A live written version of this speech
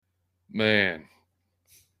Man,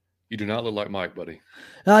 you do not look like Mike, buddy.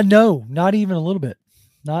 No, not even a little bit.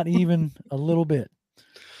 Not even a little bit.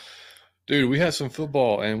 Dude, we had some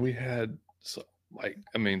football, and we had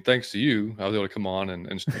thanks to you, I was able to come on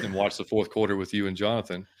and watch the fourth quarter with you and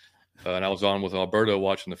Jonathan, and I was on with Alberto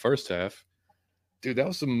watching the first half. Dude, that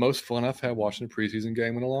was the most fun I've had watching a preseason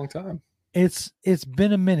game in a long time. It's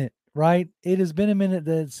been a minute, right? It has been a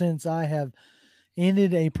minute since I have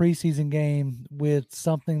ended a preseason game with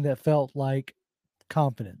something that felt like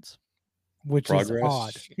confidence, which is odd.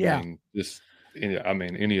 Progress. Yeah.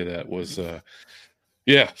 Any of that was,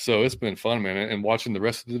 yeah. So it's been fun, man, and watching the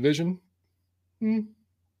rest of the division. Yeah,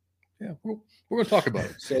 we're going to talk about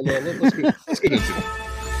it. So let's get into it.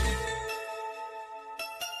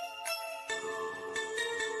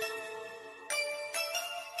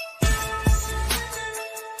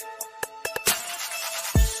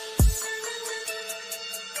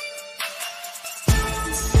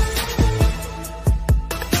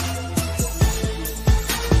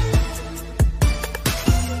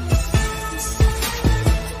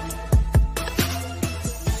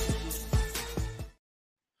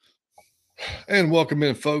 And welcome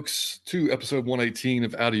in, folks, to episode 118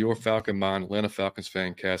 of Out of Your Falcon Mind, Atlanta Falcons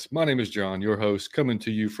Fan Cast. My name is John, your host, coming to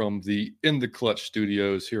you from the In the Clutch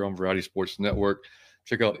studios here on Variety Sports Network.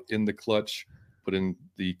 Check out In the Clutch, put in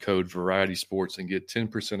the code Variety Sports, and get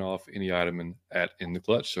 10% off any item at In the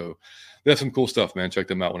Clutch. So they have some cool stuff, man. Check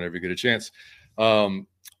them out whenever you get a chance.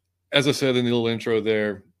 As I said in the little intro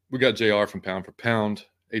there, we got JR from Pound for Pound,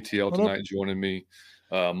 ATL tonight joining me.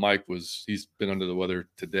 Mike he's been under the weather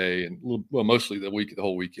today and mostly the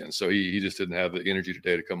whole weekend. So he just didn't have the energy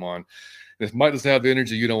today to come on. And if Mike doesn't have the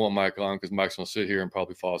energy, you don't want Mike on because Mike's going to sit here and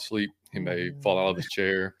probably fall asleep. He may fall out of his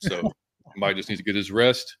chair. So Mike just needs to get his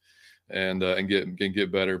rest and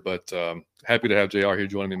get better. But happy to have JR here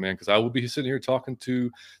joining me, man, because I will be sitting here talking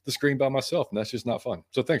to the screen by myself, and that's just not fun.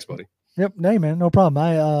 So thanks, buddy. Yep. Hey, man, no problem.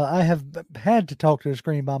 I have had to talk to the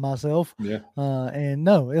screen by myself. Yeah. And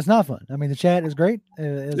no, it's not fun. I mean, the chat is great,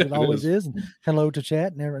 as it always is. And hello to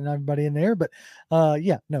chat and everybody in there. But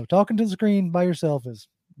talking to the screen by yourself is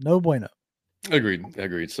no bueno.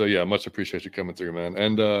 Agreed. So yeah, much appreciate you coming through, man.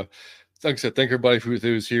 And like I said, thank everybody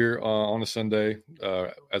who's here on a Sunday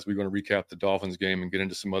as we're going to recap the Dolphins game and get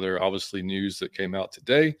into some other obviously news that came out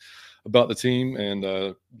today about the team and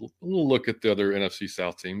a little look at the other NFC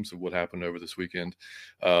South teams of what happened over this weekend.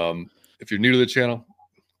 If you're new to the channel,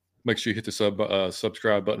 make sure you hit the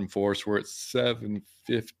subscribe button for us. We're at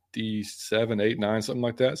 757, 89, something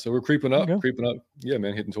like that. So we're creeping up. Yeah,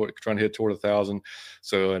 man, trying to hit toward 1,000.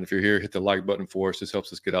 So, and if you're here, hit the like button for us. This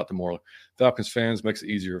helps us get out to more Falcons fans, makes it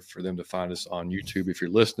easier for them to find us on YouTube. If you're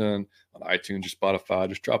listening on iTunes or Spotify,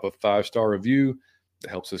 just drop a 5-star review. That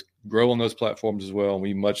helps us grow on those platforms as well. And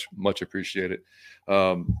we much appreciate it.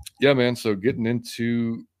 Yeah, man. So getting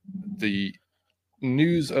into the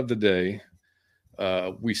news of the day,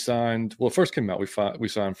 we signed. Well, first came out. We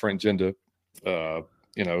signed Frank Jenda.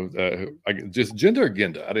 Just Jenda or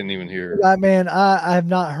Genda. I didn't even hear. Man, I have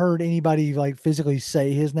not heard anybody like physically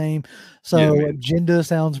say his name. So yeah, Jenda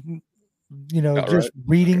sounds, about just right.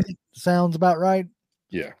 Reading sounds about right.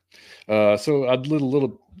 Yeah. So I did a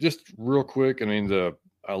little just real quick. I mean,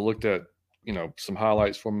 I looked at some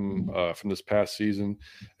highlights from this past season,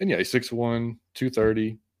 and yeah, he's 6'1",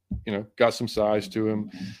 230. Got some size to him,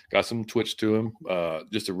 got some twitch to him.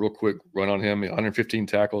 Just a real quick run on him. 115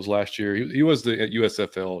 tackles last year. He was the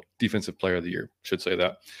USFL Defensive Player of the Year. Should say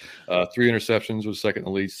that. 3 interceptions, was second in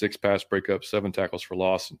the league. 6 pass breakups, 7 tackles for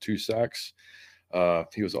loss, and 2 sacks.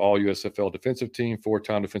 He was all USFL defensive team,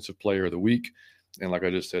 4-time Defensive Player of the Week. And like I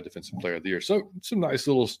just said, Defensive Player of the Year. So some nice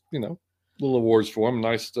little, little awards for him.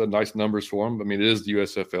 Nice numbers for him. I mean, it is the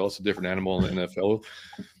USFL. It's a different animal in the NFL.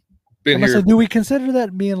 So do we consider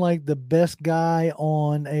that being like the best guy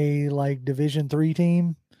on a like Division III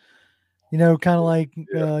team? Kind of like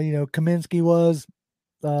Kaminsky was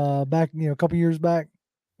back, a couple years back.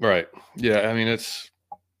 Right. Yeah. I mean, it's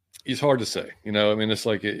hard to say. I mean, it's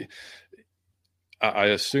like I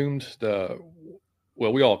assumed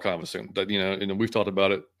we all kind of assumed that, we've talked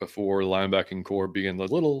about it before, the linebacking core being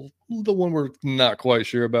the one we're not quite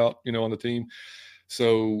sure about, on the team.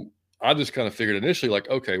 So I just kind of figured initially, like,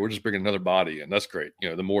 okay, we're just bringing another body in. That's great.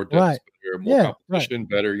 The more depth, better, more competition,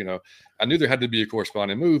 better. I knew there had to be a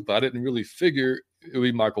corresponding move, but I didn't really figure it would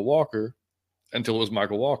be Michael Walker until it was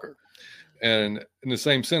Michael Walker. And in the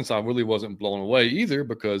same sense, I really wasn't blown away either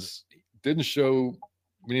because he didn't show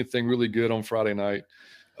anything really good on Friday night.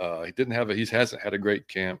 He hasn't had a great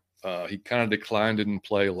camp. He kind of declined in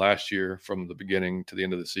play last year from the beginning to the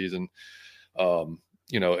end of the season.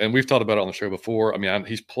 and we've talked about it on the show before. I mean,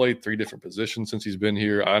 he's played 3 different positions since he's been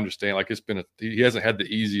here. I understand, like he hasn't had the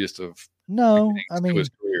easiest of to his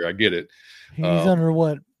career. I get it. He's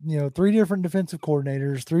under 3 different defensive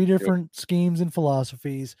coordinators, 3 different schemes and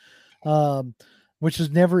philosophies, which is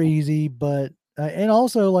never easy. But and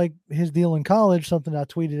also like his deal in college, something I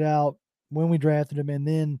tweeted out when we drafted him, and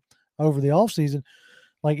then over the offseason,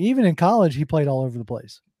 like even in college, he played all over the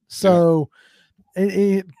place. So. Yeah.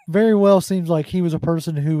 It very well seems like he was a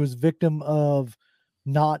person who was victim of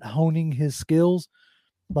not honing his skills,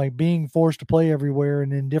 like being forced to play everywhere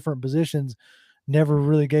and in different positions never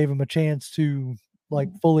really gave him a chance to like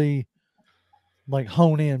fully like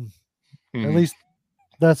hone in. Mm-hmm. At least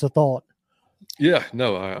that's a thought. Yeah,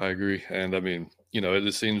 no, I agree. And I mean, it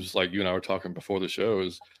just seems like you and I were talking before the show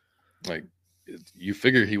is like, you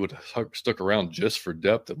figure he would have stuck around just for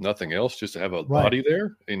depth, if nothing else, just to have a body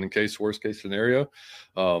there in case worst case scenario.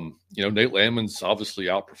 Nate Landman's obviously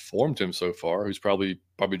outperformed him so far. Who's probably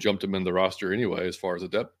jumped him in the roster anyway as far as the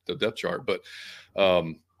depth chart. But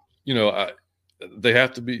they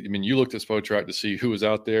have to be. I mean, you looked at Spotrac to see who was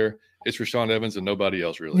out there. It's Rashaan Evans and nobody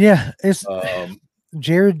else really. Yeah, it's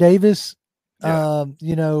Jared Davis. Yeah.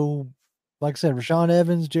 Like I said, Rashaan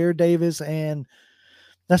Evans, Jared Davis, and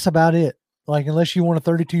that's about it. Like, unless you want a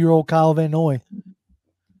 32-year-old Kyle Van Noy.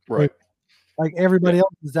 Right. Like everybody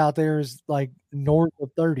else is out there is like north of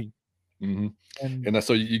 30. Mm-hmm. And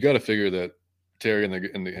so you got to figure that Terry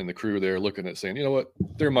and the crew there are looking at saying, you know what,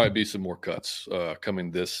 there might be some more cuts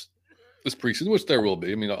coming this preseason, which there will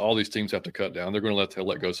be. I mean, all these teams have to cut down. They're going to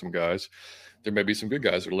let go some guys. There may be some good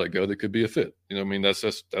guys that are let go that could be a fit. I mean, that's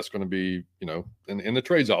going to be, and the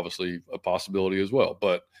trade's obviously a possibility as well.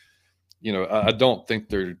 But, I don't think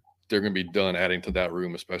they're going to be done adding to that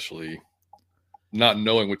room, especially not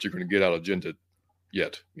knowing what you're going to get out of Genta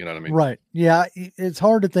yet. You know what I mean? Right. Yeah. It's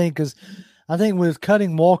hard to think because I think with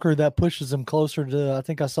cutting Walker, that pushes them closer to, I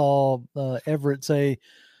think I saw Everett say,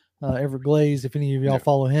 Everett Glaze, if any of y'all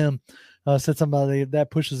follow him, said somebody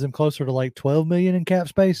that pushes him closer to like 12 million in cap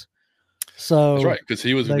space. So that's right. Because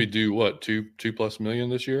he was going to be due what, $2+ million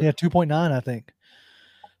this year? Yeah, 2.9, I think.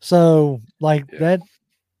 So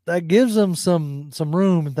that gives them some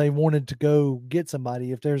room if they wanted to go get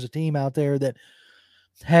somebody. If there's a team out there that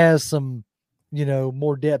has some,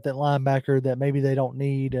 more depth at linebacker that maybe they don't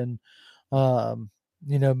need. And, I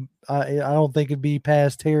don't think it'd be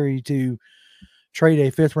past Terry to trade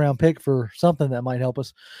a 5th-round pick for something that might help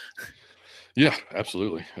us. Yeah,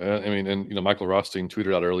 absolutely. I mean, and, Michael Rothstein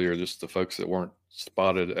tweeted out earlier just the folks that weren't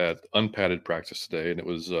spotted at unpadded practice today. And it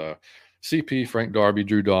was CP, Frank Darby,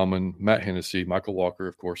 Drew Dahlman, Matt Hennessy, Michael Walker,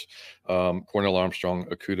 of course, Cornell Armstrong,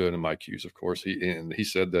 Okuda, and Mike Hughes, of course. He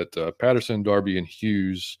said that Patterson, Darby, and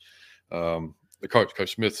Hughes, the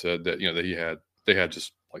Coach Smith said that, that they had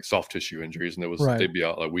just like soft tissue injuries, and they'd be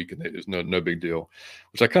out a week, and it was no big deal,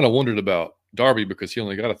 which I kind of wondered about Darby because he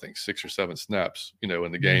only got, I think, 6 or 7 snaps, in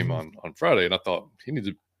the game on Friday. And I thought he need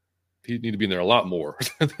to be in there a lot more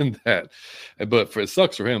than that. But it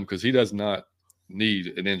sucks for him because he does not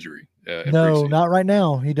need an injury. No, not right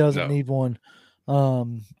now. He doesn't need one.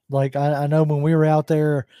 Like I know when we were out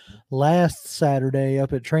there last Saturday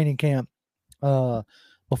up at training camp,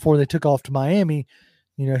 before they took off to Miami,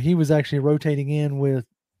 he was actually rotating in with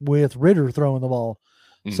Ritter throwing the ball.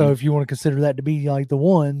 Mm-hmm. So if you want to consider that to be like the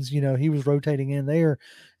ones, he was rotating in there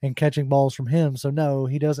and catching balls from him. So no,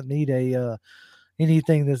 he doesn't need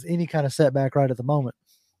anything that's any kind of setback right at the moment.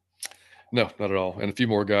 No, not at all. And a few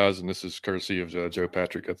more guys, and this is courtesy of Joe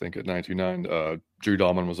Patrick, I think, at 929. Drew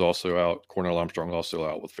Dahlman was also out. Cornell Armstrong also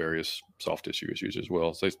out with various soft tissue issues as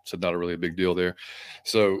well. So they said not really a big deal there.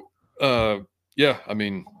 So, I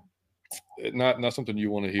mean, not something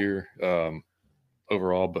you want to hear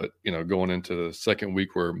overall, but, going into the second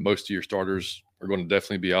week where most of your starters are going to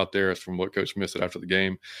definitely be out there, as from what Coach Smith said after the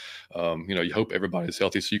game. You hope everybody's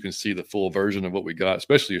healthy so you can see the full version of what we got,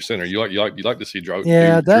 especially your center. You like to see Drew out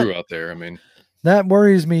there. I mean, that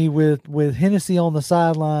worries me with Hennessy on the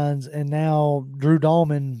sidelines and now Drew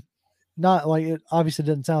Dahlman. Not like it obviously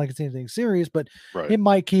doesn't sound like it's anything serious, but it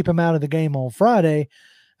might keep him out of the game on Friday.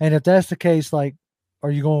 And if that's the case, like, are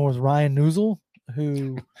you going with Ryan Newsel,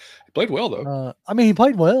 who he played well though? I mean, he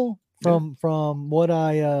played well from what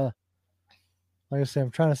I. Like I said,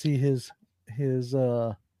 I'm trying to see his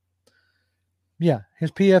PFF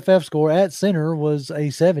score at center was a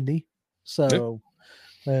 70. So,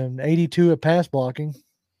 and 82 at pass blocking.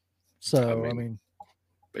 So, I mean,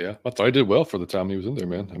 yeah, I thought he did well for the time he was in there,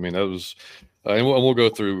 man. I mean, that was, and we'll go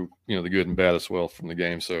through, the good and bad as well from the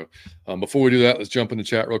game. So, before we do that, let's jump in the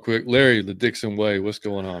chat real quick. Larry, the Dixon Way, what's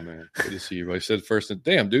going on, man? Good to see you. I said first,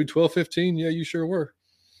 damn, dude, 12:15. Yeah, you sure were.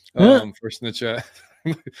 First in the chat.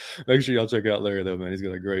 Make sure y'all check out Larry though, man. He's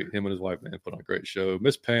got him and his wife, man, put on a great show.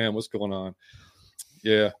 Miss Pam, what's going on?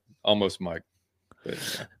 Yeah, almost Mike.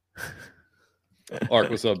 But, yeah. Ark,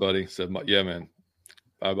 what's up, buddy? Said, yeah, man.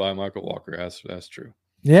 Bye, Michael Walker. That's true.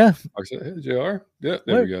 Yeah. Ark said, hey, JR. Yeah,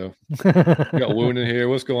 there we go. We got Woon in here.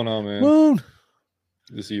 What's going on, man? Woon.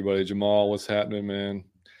 Good to see you, buddy. Jamal, what's happening, man?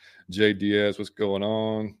 Jay Diaz, what's going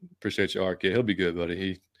on? Appreciate you, Ark. Yeah, he'll be good,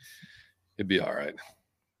 buddy. He'll be all right.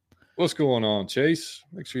 What's going on, Chase?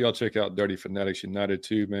 Make sure y'all check out Dirty Fanatics United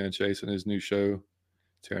too, man. Chase and his new show,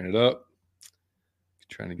 tearing it up.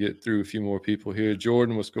 Trying to get through a few more people here.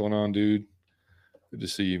 Jordan, what's going on, dude? Good to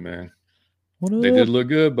see you, man. They did look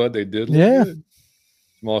good, bud. They did look good.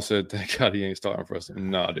 Jamal said, thank God he ain't starting for us.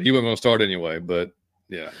 No, he wasn't going to start anyway, but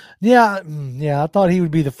yeah. Yeah. I thought he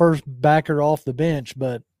would be the first backer off the bench,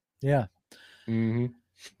 but yeah. Mm-hmm.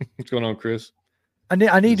 What's going on, Chris?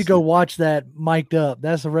 I need to go watch that mic'd up.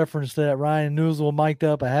 That's a reference to that Ryan Newsel mic'd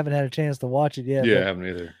up. I haven't had a chance to watch it yet. Yeah, I haven't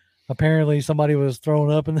either. Apparently somebody was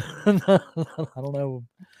throwing up and I don't know.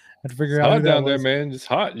 I have to figure it's out. Hot down there, man. It's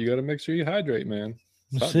hot. You got to make sure you hydrate, man.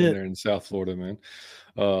 It's hot down there in South Florida, man.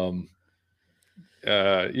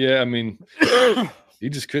 Yeah, I mean, he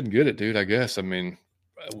just couldn't get it, dude. I guess. I mean,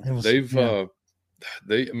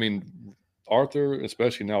 Arthur,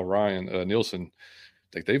 especially now Ryan Nielsen,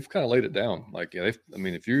 like they've kind of laid it down. Like, yeah,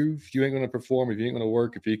 if you ain't going to perform, if you ain't going to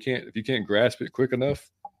work, if you can't grasp it quick enough,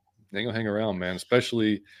 they ain't gonna hang around, man.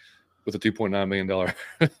 Especially with a $2.9 million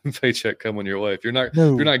paycheck coming your way. If you're not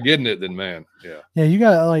getting it, then man, yeah, you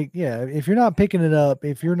got if you're not picking it up,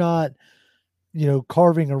 if you're not,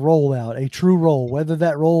 carving a role out, a true role, whether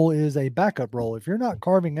that role is a backup role, if you're not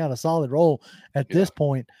carving out a solid role at this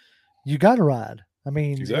point, you got to ride. I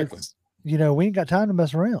mean, exactly. We ain't got time to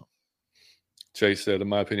mess around. Chase said, in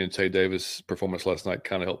my opinion, Tay Davis' performance last night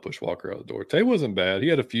kind of helped push Walker out the door. Tay wasn't bad. He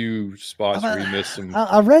had a few spots where he missed some.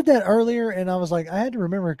 I read that earlier, and I was like, I had to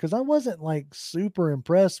remember because I wasn't like super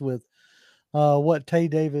impressed with what Tay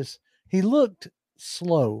Davis. He looked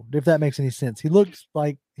slow, if that makes any sense. He looked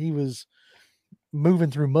like he was moving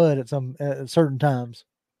through mud at certain times.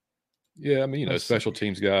 Yeah, I mean, special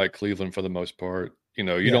teams guy at Cleveland for the most part. You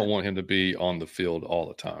don't want him to be on the field all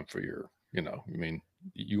the time for your. I mean.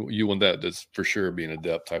 You want that that's for sure being a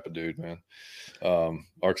depth type of dude, man.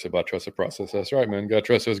 Ark said, I trust the process. That's right, man. Got to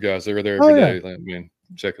trust those guys. They're there every day. I mean,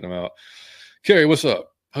 checking them out. Carrie, what's up?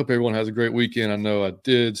 Hope everyone has a great weekend. I know I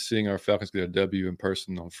did seeing our Falcons get a W in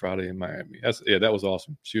person on Friday in Miami. That was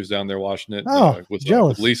awesome. She was down there watching it with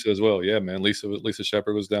Lisa as well. Yeah, man. Lisa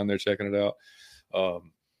Shepard was down there checking it out. Man,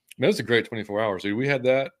 it was a great 24 hours, dude. We had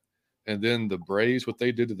that. And then the Braves, what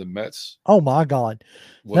they did to the Mets. Oh my God.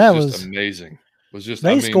 That was amazing.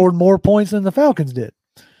 They scored more points than the Falcons did.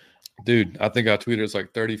 Dude, I think I tweeted it's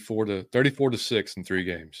like 34 to 6 in 3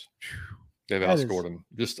 games. They've outscored them.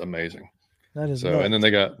 Just amazing. That is so. Nuts. And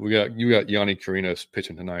then you got Yanni Carino's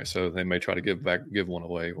pitching tonight, so they may try to give one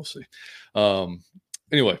away. We'll see.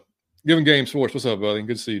 Anyway, Giving Game Sports. What's up, buddy?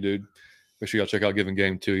 Good to see you, dude. Make sure y'all check out Giving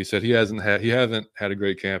Game too. He said he hasn't had a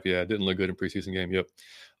great camp. Yeah, didn't look good in preseason game. Yep.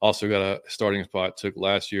 Also got a starting spot took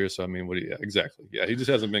last year. So I mean, exactly. Yeah, he just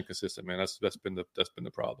hasn't been consistent, man. That's been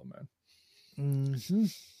the problem, man. Mm-hmm.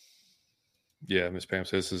 Yeah, Miss Pam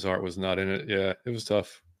says his heart was not in it. Yeah, it was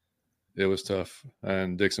tough.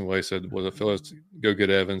 And Dixon Way said, "Well, the fellas go get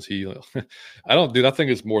Evans." I think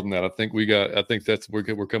it's more than that. I think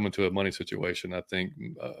we're coming to a money situation. I think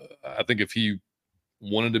if he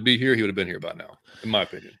wanted to be here, he would have been here by now, in my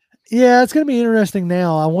opinion. Yeah, it's going to be interesting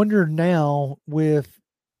now. I wonder now with,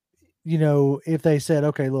 if they said,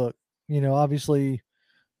 okay, look, obviously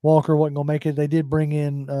Walker wasn't going to make it. They did bring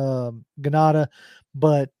in Ganada,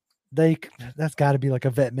 but that's got to be like a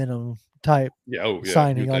vet minimum type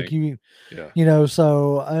signing. Like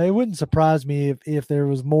so it wouldn't surprise me if there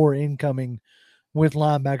was more incoming with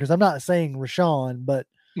linebackers. I'm not saying Rashawn, but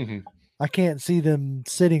I can't see them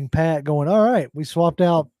sitting pat going, all right, we swapped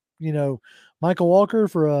out, Michael Walker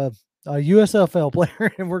for a USFL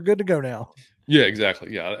player and we're good to go now. Yeah,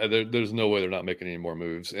 exactly. Yeah. There's no way they're not making any more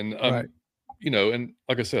moves. And, right. And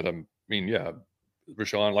like I said,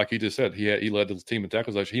 Rashawn, like he just said, he led the team in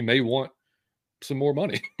tackles. Actually, he may want some more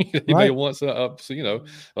money. He may want some, and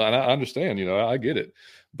I understand, I get it,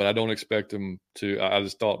 but I don't expect him to. I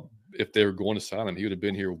just thought if they were going to sign him, he would have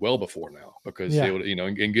been here well before now because they would,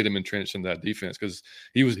 and get him entrenched in that defense because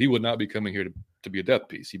he would not be coming here to be a depth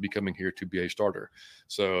piece. He'd be coming here to be a starter.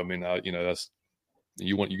 So, I mean, that's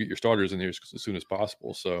you get your starters in here as soon as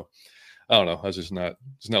possible. So, I don't know. That's just not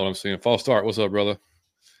what I'm seeing. False start. What's up, brother?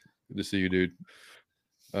 Good to see you, dude.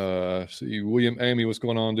 See William Amy, what's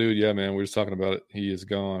going on, dude? Yeah, man, we were just talking about it. He is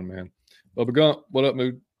gone, man. Bubba Gump, what up,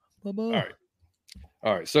 mood? Bubba. All right.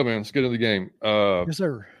 All right, so man, let's get into the game. Yes,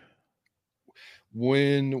 sir.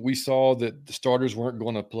 When we saw that the starters weren't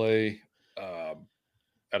going to play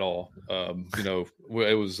at all,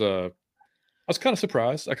 it was. I was kind of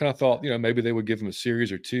surprised. I kind of thought, maybe they would give him a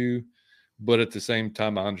series or two, but at the same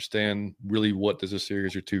time, I understand really what does a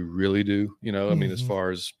series or two really do. I mean, as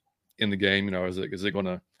far as in the game, is it going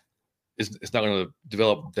to? It's not going to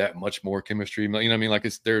develop that much more chemistry. What I mean?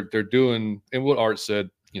 Like they're doing, and what Art said,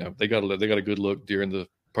 they got a good look during their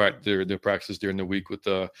practices during the week with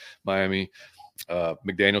Miami.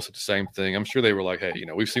 McDaniel said the same thing. I'm sure they were like, hey,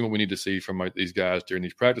 we've seen what we need to see from these guys during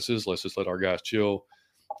these practices. Let's just let our guys chill,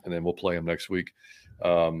 and then we'll play them next week.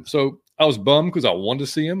 So I was bummed because I wanted to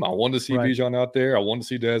see him. I wanted to see Bijan out there. I wanted to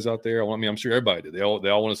see Dez out there. I'm sure everybody did. They all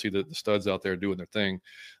want to see the studs out there doing their thing.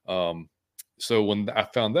 So when I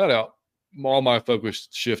found that out, all my focus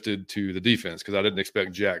shifted to the defense because I didn't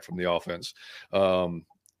expect jack from the offense.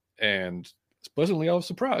 And pleasantly, I was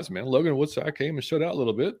surprised, man. Logan Woodside came and shut out a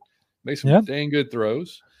little bit, made some dang good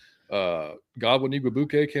throws. Godwin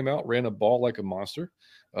Igwebuike came out, ran a ball like a monster.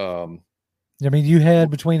 I mean, you had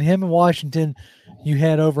between him and Washington, you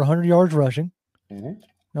had over 100 yards rushing.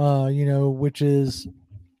 Which is,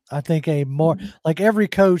 I think, a more like every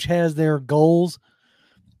coach has their goals.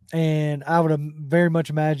 And I would very much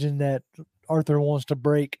imagine that Arthur wants to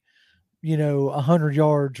break, 100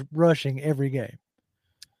 yards rushing every game.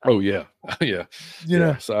 Oh yeah, yeah,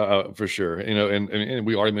 so, for sure. And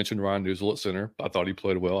we already mentioned Ryan Newsel at center. I thought he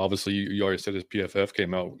played well. Obviously, you already said his PFF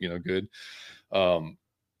came out, good. So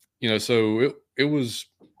it was.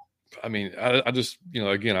 I mean, I just,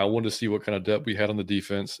 again, I wanted to see what kind of depth we had on the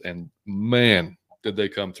defense, and man, did they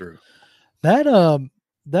come through. That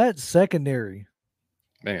secondary.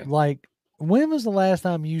 Man, like when was the last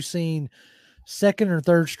time you seen second or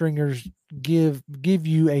third stringers give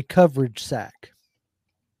you a coverage sack?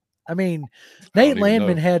 I mean, Nate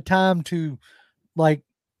Landman had time to like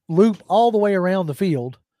loop all the way around the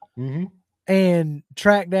field and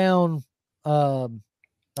track down who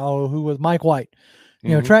was Mike White.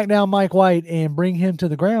 Track down Mike White and bring him to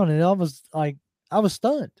the ground, and I was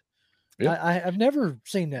stunned. Yep. I've never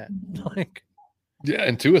seen that. Yeah,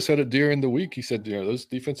 and Tua said it during the week. He said, those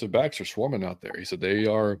defensive backs are swarming out there. He said they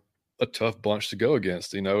are a tough bunch to go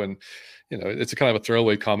against, and it's a kind of a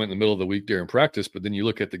throwaway comment in the middle of the week during practice, but then you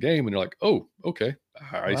look at the game and you're like, oh, okay,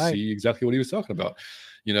 I see exactly what he was talking about,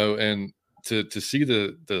 and to see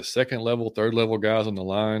the second level, third level guys on the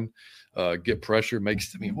line get pressure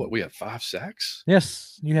makes, we had 5 sacks?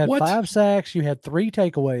 Yes, you had 5 sacks. You had 3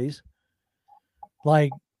 takeaways.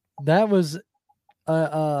 Like that was,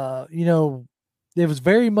 it was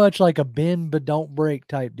very much like a bend but don't break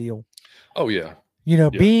type deal. Oh, yeah.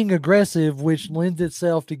 Being aggressive, which lends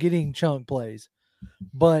itself to getting chunk plays,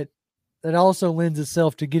 but it also lends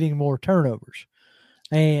itself to getting more turnovers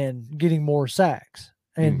and getting more sacks.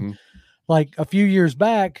 And like a few years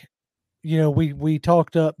back, we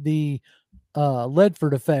talked up the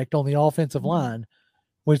Ledford effect on the offensive line,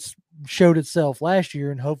 which showed itself last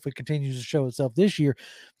year and hopefully continues to show itself this year.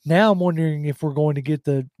 Now I'm wondering if we're going to get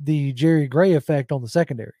the Jerry Gray effect on the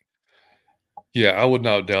secondary. Yeah, I would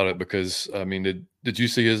not doubt it because, did you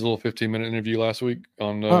see his little 15-minute interview last week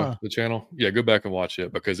on the channel? Yeah, go back and watch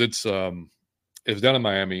it because it's down in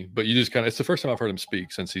Miami, but you just it's the first time I've heard him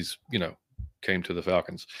speak since he's, came to the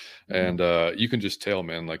Falcons. And you can just tell,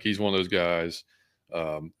 man, like he's one of those guys.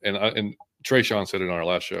 And Trayshawn said it on our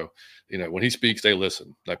last show, when he speaks, they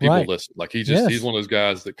listen. Like people listen. Like he's one of those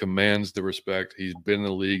guys that commands the respect. He's been in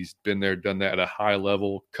the league, he's been there, done that at a high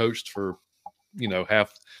level, coached for,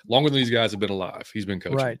 half longer than these guys have been alive. He's been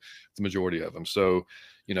coaching the majority of them. So,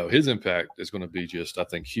 his impact is going to be just, I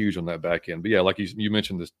think, huge on that back end. But yeah, like you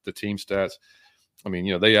mentioned the team stats.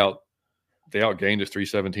 They outgained us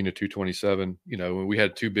 317 to 227. We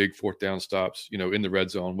had 2 big 4th down stops, in the red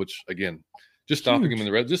zone, which again, just stopping him in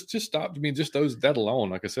the red, just stop. Just that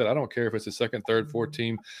alone. Like I said, I don't care if it's the 2nd, 3rd, 4th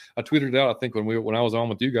team. I tweeted it out. I think when I was on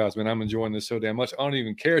with you guys, man, I'm enjoying this so damn much. I don't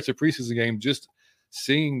even care. It's a preseason game. Just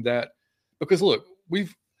seeing that, because look, when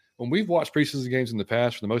we've watched preseason games in the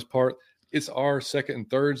past, for the most part, it's our 2nd and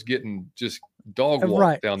 3rds getting just dog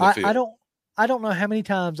walk down the field. I don't know how many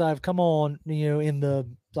times I've come on, in the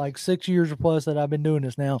 6 years or plus that I've been doing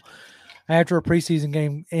this now, after a preseason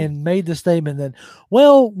game and made the statement that,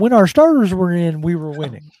 well, when our starters were in, we were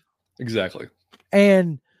winning. Exactly.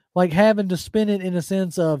 And having to spin it in a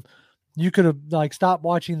sense of you could have stopped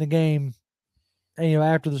watching the game,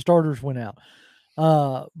 after the starters went out.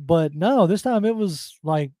 But no, this time it was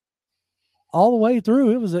all the way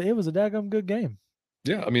through. It was a daggum good game.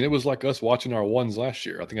 Yeah, I mean, it was like us watching our ones last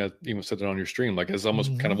year. I think I even said it on your stream. Like, it's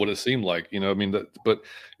almost kind of what it seemed like, you know. I mean, but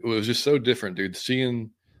it was just so different, dude. Seeing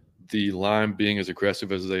the line being as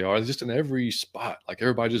aggressive as they are, just in every spot, like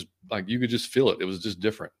everybody just like you could just feel it. It was just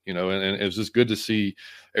different, you know. And it was just good to see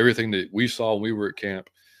everything that we saw when we were at camp,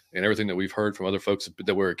 and everything that we've heard from other folks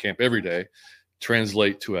that were at camp every day,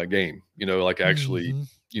 translate to a game. You know, like actually,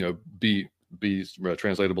 you know, be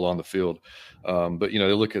translatable on the field. But you know,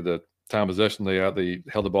 they look at the time possession they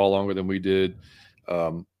held the ball longer than we did,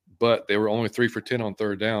 but they were only 3 for 10 on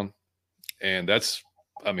third down, and that's,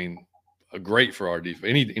 I mean, great for our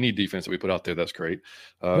defense. Any defense that we put out there, that's great.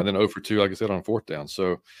 And then 0 for 2, like I said, on fourth down.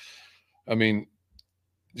 So, I mean,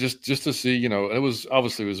 just to see, you know, it was a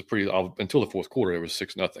pretty, until the fourth quarter, it was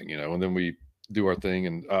 6-0, you know, and then we do our thing,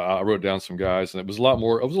 and I wrote down some guys, and it was a lot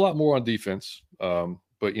more on defense.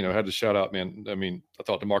 But, you know, I had to shout out, man. I mean, I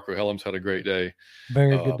thought DeMarco Helms had a great day.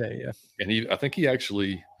 Very good day, yeah. And I think he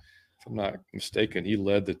actually, if I'm not mistaken, he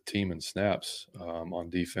led the team in snaps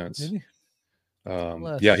on defense. Did he?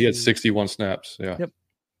 Yeah, he had 61 snaps. Yeah. Yep.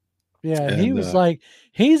 Yeah, and he was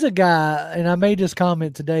he's a guy, and I made this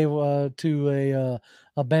comment today to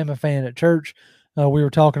a Bama fan at church. We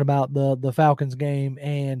were talking about the Falcons game,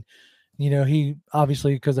 and you know, he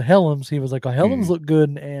obviously, because of Helms, he was like, "Oh, Helms looked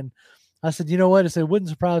good," and I said, "You know what?" I said, "It wouldn't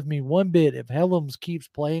surprise me one bit if Helms keeps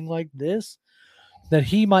playing like this, that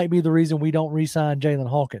he might be the reason we don't re-sign Jalen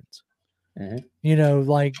Hawkins." You know,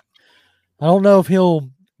 like, I don't know if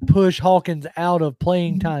he'll push Hawkins out of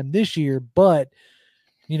playing time this year, but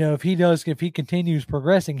you know, if he continues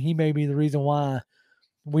progressing, he may be the reason why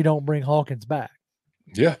we don't bring Hawkins back.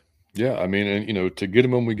 Yeah. I mean, and you know, to get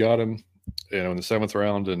him when we got him, you know, in the 7th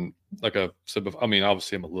round, and like I said before, I mean,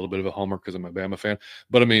 obviously I'm a little bit of a homer because I'm a Bama fan,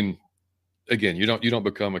 but I mean, again, you don't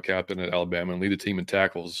become a captain at Alabama and lead the team in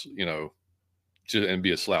tackles, you know, and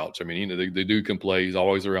be a slouch. I mean, you know, the dude can play. He's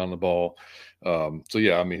always around the ball. So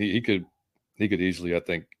yeah, I mean, he could easily, I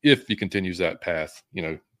think, if he continues that path, you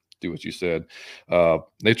know, do what you said.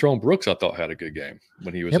 Natron Brooks, I thought, had a good game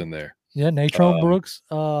when he was in there. Yeah, Natron Brooks,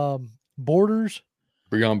 Borders.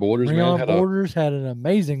 Breon Borders, had an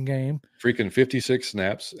amazing game. Freaking 56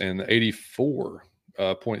 snaps and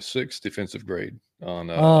 84.6 defensive grade on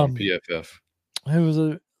PFF. Who was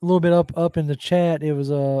a little bit up in the chat. It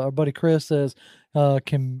was our buddy Chris says,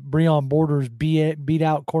 can Breon Borders beat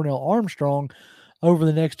out Cornell Armstrong over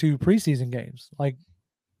the next 2 preseason games? Like,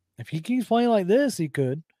 if he keeps playing like this, he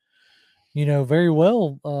could, you know, very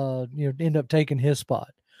well, you know, end up taking his spot,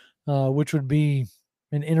 which would be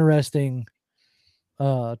an interesting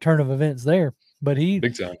turn of events there. But he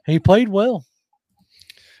played well.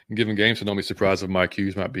 Given games, so don't be surprised if Mike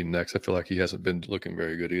Hughes might be next. I feel like he hasn't been looking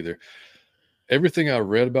very good either. Everything I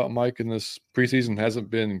read about Mike in this preseason hasn't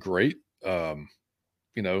been great.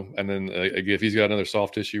 You know, and then again, if he's got another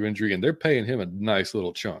soft tissue injury, and they're paying him a nice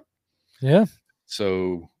little chunk. Yeah.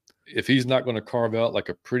 So if he's not going to carve out like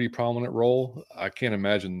a pretty prominent role, I can't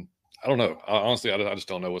imagine. I don't know. Honestly, I just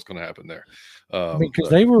don't know what's going to happen there. Because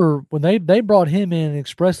they were, when they brought him in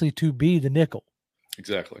expressly to be the nickel.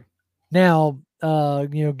 Exactly. Now,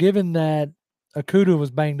 you know, given that Akuda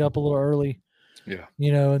was banged up a little early, yeah,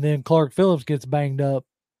 you know, and then Clark Phillips gets banged up,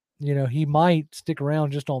 you know, he might stick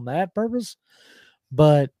around just on that purpose.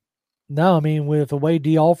 But no, I mean, with the way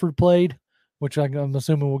D. Alford played, which I'm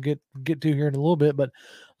assuming we'll get to here in a little bit, but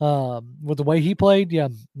with the way he played, yeah,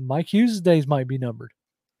 Mike Hughes' days might be numbered.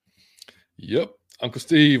 Yep. Uncle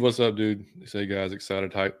Steve, what's up, dude? They say, guys,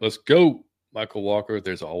 excited, hype. Let's go. Michael Walker,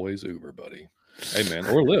 there's always Uber, buddy. Hey, man,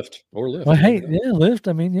 or Lyft. Well, hey, yeah, Lyft.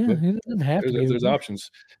 I mean, yeah, he doesn't have to. There's options.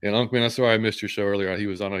 And Uncle, man, I'm sorry I missed your show earlier. He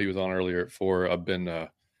was on earlier at 4. I've been, I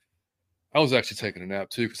was actually taking a nap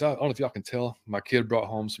too, because I don't know if y'all can tell. My kid brought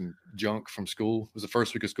home some junk from school. It was the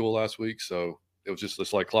first week of school last week, so it was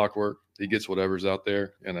just like clockwork. He gets whatever's out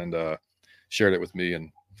there, and then shared it with me and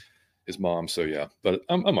his mom. So yeah, but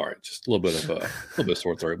I'm all right. Just a little bit of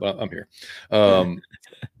sore throat, but I'm here.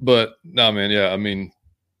 But no, man, yeah. I mean,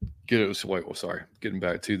 getting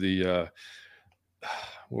back to the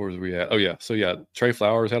where was we at? Oh yeah, so yeah, Trey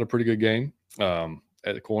Flowers had a pretty good game.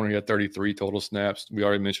 At the corner, he had 33 total snaps. We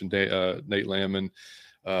already mentioned Nate Lamb and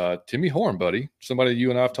Timmy Horn, buddy. Somebody you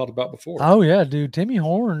and I have talked about before. Oh yeah, dude, Timmy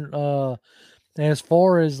Horn. As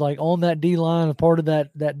far as like on that D line, a part of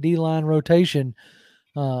that D line rotation.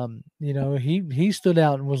 You know, he stood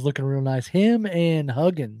out and was looking real nice. Him and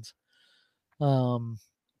Huggins.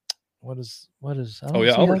 What is?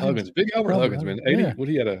 Albert Huggins, big Albert Huggins, man. 80. Yeah. What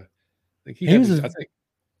he had I think he was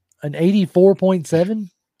an 84.7.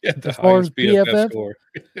 Yeah, as far as PFF score.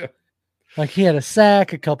 Yeah. Like he had a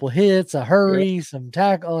sack, a couple hits, a hurry, some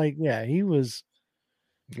tackle. Like, yeah, he was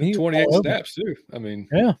 28 snaps too. I mean,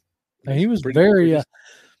 yeah, and he was very.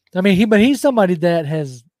 But he's somebody that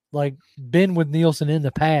has like been with Nielsen in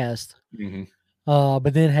the past,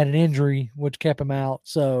 but then had an injury which kept him out.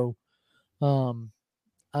 So,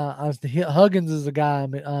 Huggins is a guy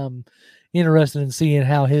I'm interested in seeing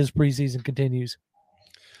how his preseason continues.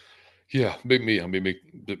 Yeah, big me. I mean,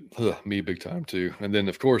 me big time too. And then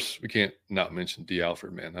of course we can't not mention D.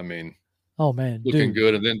 Alford, man. I mean, oh man, looking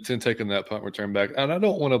good, and then taking that punt return back. And I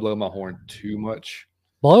don't want to blow my horn too much.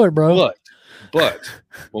 Blow it, bro. But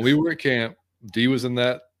when we were at camp, D was in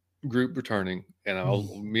that group returning,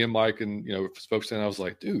 and me and Mike and folks saying, I was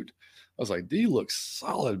like, dude, D looks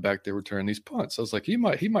solid back there returning these punts. I was like, he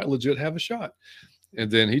might legit have a shot. And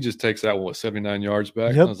then he just takes that one 79 yards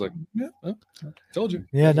back. Yep. I was like, yeah, I told you.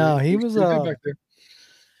 Yeah, no, he was back there.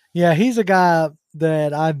 Yeah, he's a guy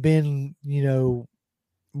that I've been,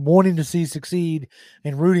 wanting to see succeed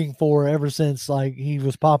and rooting for ever since like he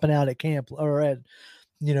was popping out at camp or at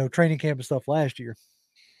training camp and stuff last year.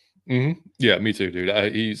 Yeah, me too,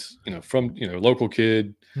 dude. He's from local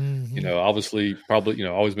kid. Obviously probably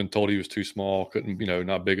always been told he was too small, couldn't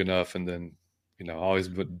not big enough, and then always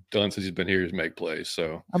done since he's been here is make plays.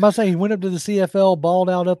 So I'm about to say he went up to the CFL, balled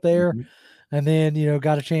out up there, and then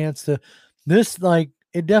got a chance to this. Like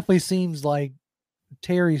it definitely seems like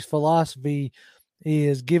Terry's philosophy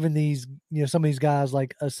is giving these some of these guys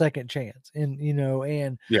like a second chance, and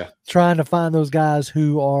trying to find those guys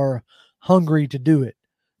who are hungry to do it.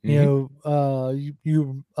 You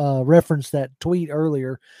referenced that tweet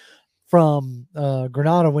earlier from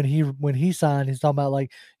Granada when he signed. He's talking about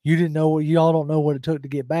like y'all don't know what it took to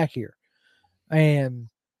get back here, and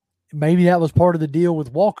maybe that was part of the deal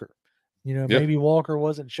with Walker. Maybe Walker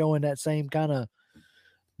wasn't showing that same kind of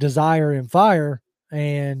desire and fire,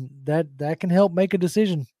 and that can help make a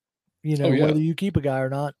decision. Whether you keep a guy or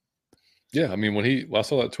not. Yeah, I mean when I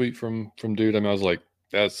saw that tweet from dude, I mean I was like,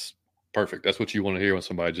 that's perfect. That's what you want to hear when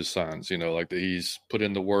somebody just signs. Like that he's put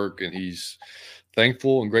in the work and he's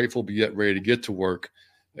thankful and grateful, but yet ready to get to work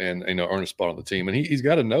and earn a spot on the team. And he's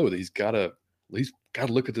got to know that he's got to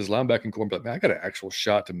look at this linebacking core and be like, man, I got an actual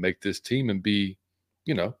shot to make this team and be,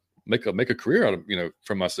 make a career out of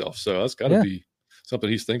for myself. So that's got to be something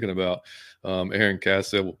he's thinking about. Aaron Cass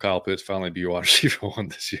said, "Will Kyle Pitts finally be your wide receiver one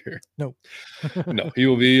this year?" No, no,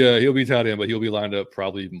 he'll be tight end, but he'll be lined up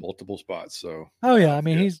probably multiple spots. So, I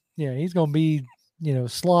mean, he's going to be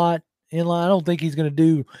slot in line. I don't think he's going to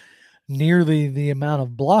do nearly the amount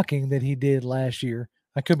of blocking that he did last year.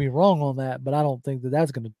 I could be wrong on that, but I don't think that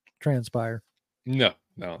that's going to transpire. No,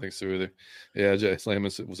 I don't think so either. Yeah, J.C. Lehman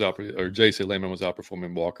was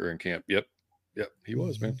outperforming Walker in camp. Yep, he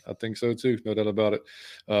was, man. I think so too. No doubt about it.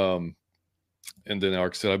 And then,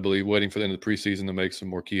 like I said, I believe waiting for the end of the preseason to make some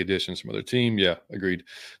more key additions from other team. Yeah, agreed.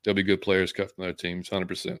 There'll be good players cut from other teams,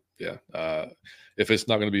 100%. Yeah. If it's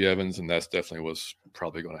not going to be Evans, and that's definitely what's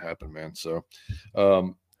probably going to happen, man. So,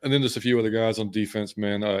 and then just a few other guys on defense,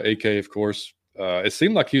 man. AK, of course. It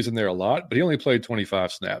seemed like he was in there a lot, but he only played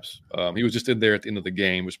 25 snaps. He was just in there at the end of the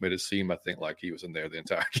game, which made it seem, I think, like he was in there the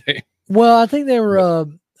entire game. Well, I think they were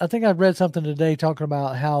I think I read something today talking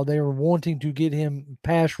about how they were wanting to get him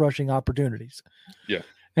pass rushing opportunities. Yeah.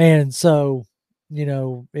 And so,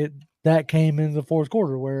 that came in the fourth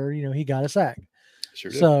quarter where, he got a sack. Sure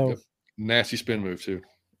did. So nasty spin move too.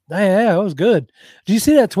 Yeah, it was good. Did you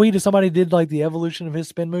see that tweet of somebody did like the evolution of his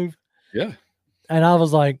spin move? Yeah. And I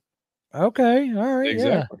was like, okay, all right.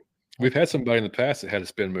 Exactly. Yeah. We've had somebody in the past that had a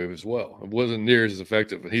spin move as well. It wasn't near as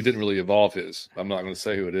effective, but he didn't really evolve his. I'm not going to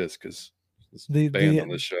say who it is because it's banned on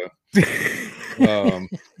this show.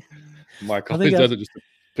 Mike always does it just to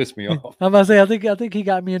piss me off. I'm about to say, I think he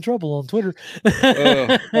got me in trouble on Twitter.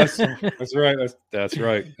 That's right. That's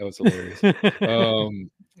right. That was hilarious. That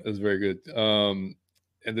was very good.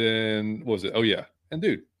 And then what was it? Oh yeah. And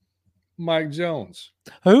dude, Mike Jones.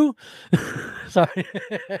 Who? Sorry.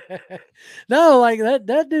 No, like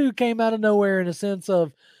that dude came out of nowhere in a sense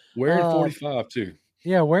of wearing 45 too.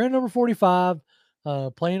 Yeah, wearing number 45,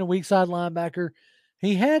 playing a weak side linebacker.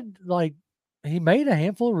 He made a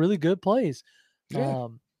handful of really good plays. Yeah.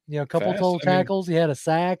 A couple total tackles. He had a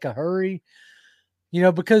sack, a hurry.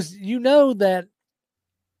 Because that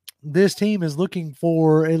this team is looking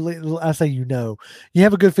for. I say you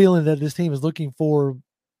have a good feeling that this team is looking for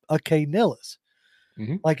a Caden Ellis.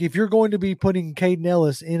 Mm-hmm. Like if you're going to be putting Caden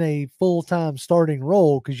Ellis in a full-time starting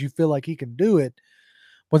role because you feel like he can do it,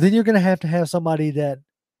 well, then you're going to have somebody that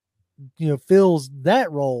fills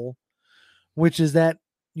that role, which is that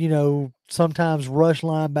sometimes rush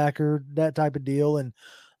linebacker, that type of deal. And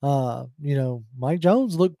Mike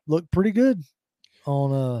Jones looked pretty good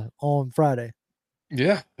on Friday.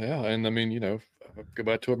 Yeah, and I mean go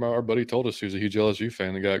back to what our buddy told us. Who's a huge LSU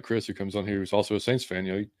fan. The guy Chris who comes on here who's also a Saints fan.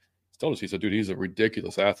 He told us, he said, dude, he's a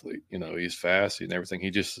ridiculous athlete. He's fast and everything.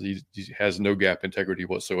 He has no gap integrity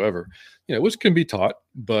whatsoever. Which can be taught,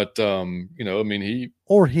 but he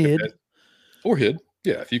or hid.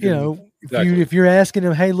 Yeah, if you can, if you're asking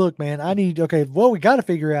him, hey, look, man, what we got to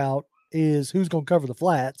figure out is who's going to cover the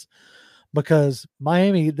flats, because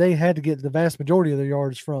Miami, they had to get the vast majority of their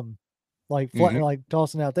yards from like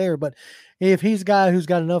tossing out there. But if he's a guy who's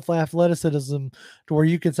got enough athleticism to where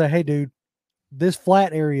you can say, hey, dude, this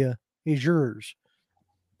flat area is yours.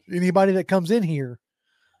 Anybody that comes in here,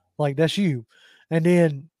 like, that's you. And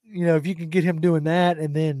then, if you can get him doing that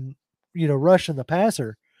and then, rushing the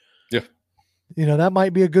passer. Yeah. That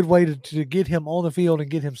might be a good way to get him on the field and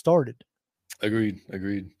get him started. Agreed.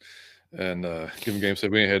 And Given Game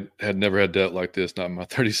said we had never had depth like this. Not in my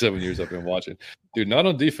 37 years I've been watching, dude. Not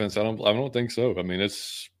on defense. I don't think so. I mean,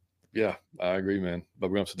 I agree, man.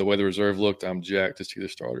 But the way the reserve looked, I'm jacked to see the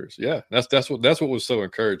starters. Yeah, that's what was so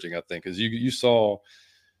encouraging. I think, is you saw,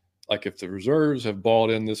 like, if the reserves have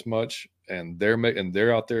balled in this much and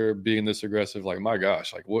they're out there being this aggressive, like, my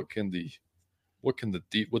gosh, like what can the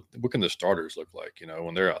starters look like,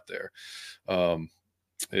 when they're out there?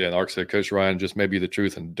 And Ark said, Coach Ryan just may be the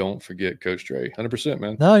truth, and don't forget Coach Dre. 100%,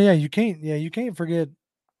 man. No, yeah, you can't. Yeah, you can't forget.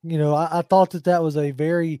 I thought that was a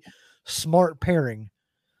very smart pairing.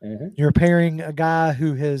 Mm-hmm. You're pairing a guy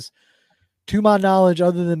who has, to my knowledge,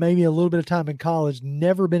 other than maybe a little bit of time in college,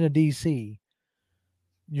 never been a DC.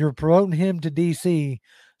 You're promoting him to DC,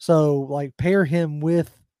 so like pair him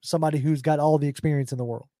with somebody who's got all the experience in the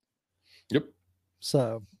world. Yep.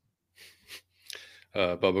 So.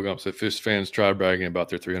 Bubba Gump said, Fish fans try bragging about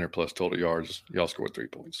their 300-plus total yards. Y'all scored 3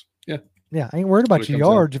 points. Yeah. Yeah, I ain't worried about your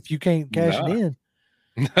yards if you can't cash it in.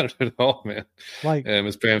 Not at all, man. Like, and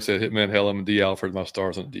Ms. Pam said, Hitman, Hellum, and D. Alford, my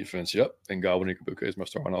stars on defense. Yep. And Godwin Ikabuka is my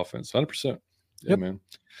star on offense. 100%. Yeah, yep. Man.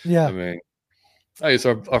 Yeah. I mean, hey, it's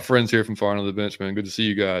our friends here from far on the bench, man. Good to see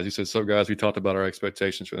you guys. He said, so, guys, we talked about our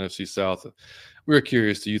expectations for the NFC South. We were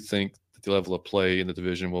curious, do you think that the level of play in the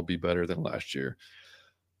division will be better than last year?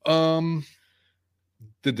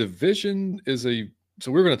 The division is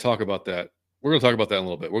so we're going to talk about that. We're going to talk about that in a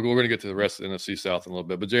little bit. We're going to get to the rest of the NFC South in a little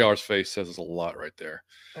bit, but JR's face says it's a lot right there.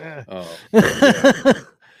 Yeah.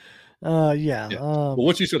 Well,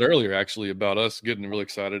 what you said earlier, actually, about us getting really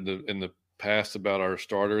excited in the past about our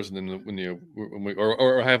starters, and then when we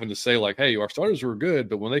or having to say, like, hey, our starters were good,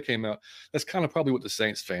 but when they came out, that's kind of probably what the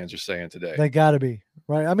Saints fans are saying today. They got to be,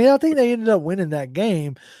 right? I mean, I think they ended up winning that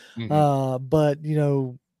game, but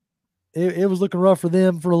it was looking rough for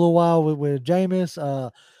them for a little while with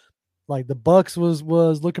Jameis. Like the Bucks was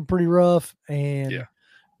looking pretty rough, and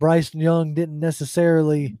Bryce Young didn't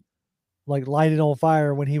necessarily like light it on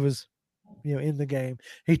fire when he was, in the game.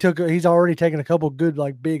 He's already taken a couple good,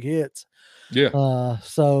 like, big hits. Yeah.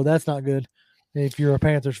 So that's not good if you're a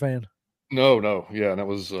Panthers fan. No. Yeah. And it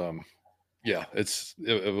was,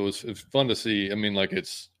 it was fun to see. I mean, like,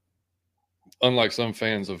 it's unlike some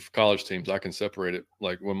fans of college teams, I can separate it.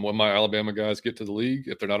 Like when my Alabama guys get to the league,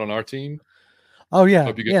 if they're not on our team, oh yeah,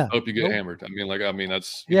 hope you get hammered.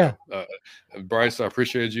 That's Bryce, I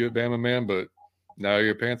appreciated you at Bama, man, but now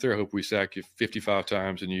you're a Panther. I hope we sack you 55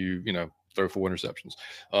 times and you throw 4 interceptions.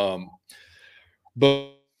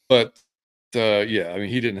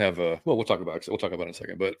 He didn't have we'll talk about it in a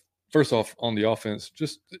second. But first off, on the offense,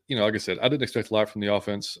 just like I said, I didn't expect a lot from the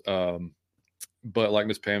offense. But like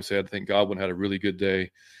Ms. Pam said, I think Godwin had a really good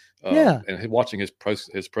day. And watching his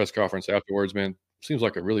press conference afterwards, man, seems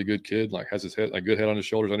like a really good kid. Like, has a good head on his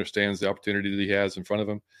shoulders, understands the opportunity that he has in front of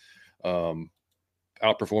him.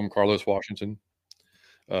 Outperformed Carlos Washington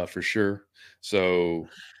for sure. So,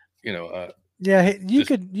 you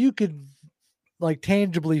could like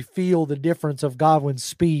tangibly feel the difference of Godwin's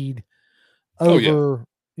speed over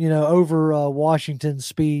Washington's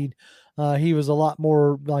speed. He was a lot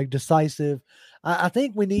more like decisive. I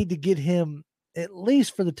think we need to get him, at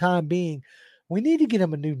least for the time being, we need to get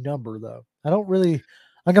him a new number, though. I don't really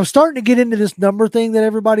like, I'm starting to get into this number thing that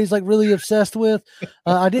everybody's like really obsessed with.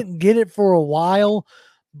 I didn't get it for a while,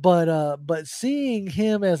 but seeing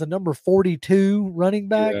him as a number 42 running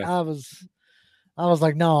back, I was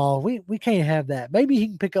like, no, we can't have that. Maybe he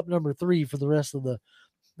can pick up number 3 for the rest of the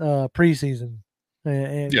preseason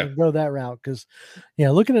and go that route. Because,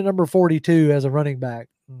 looking at number 42 as a running back.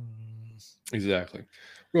 Exactly.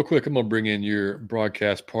 Real quick, I'm going to bring in your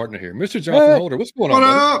broadcast partner here, Mr. Jonathan Holder. What's going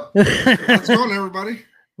on, buddy? What's going on, everybody?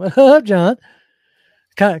 What up, John?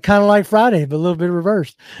 Kind of like Friday, but a little bit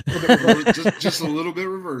reversed. just a little bit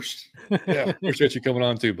reversed. Yeah, appreciate you coming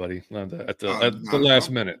on too, buddy. At the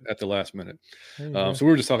last minute. At the last minute. So we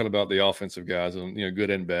were just talking about the offensive guys, and good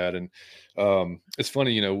and bad. And it's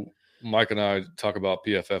funny, Mike and I talk about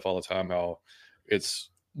PFF all the time. How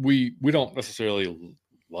we don't necessarily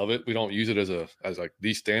love it. We don't use it as like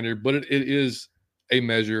the standard, but it is a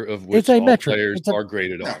measure of which all metric. Players are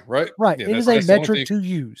graded on, right? Right. Yeah, it is a metric to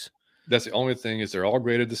use. That's the only thing, is they're all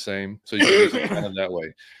graded the same, so you can use it kind of that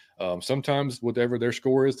way. Sometimes whatever their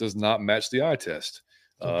score is does not match the eye test,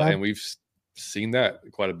 and we've seen that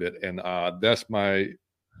quite a bit. And that's my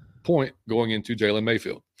point going into Jalen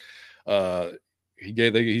Mayfield.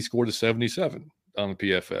 He scored a 77 on the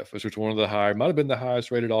PFF, which was one of might have been the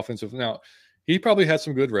highest rated offensive. Now, he probably had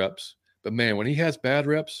some good reps, but man, when he has bad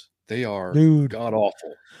reps, they are god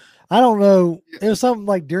awful. I don't know. It was something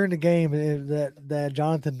like during the game that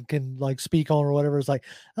Jonathan can like speak on or whatever. It's like,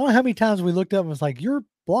 I don't know how many times we looked up and was like, you're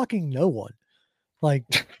blocking no one. Like,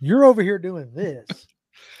 you're over here doing this.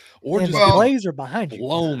 Or just plays are behind you.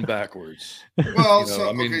 Blown backwards. Well,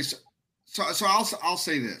 so I'll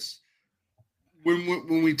say this.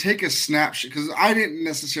 When we take a snapshot, because I didn't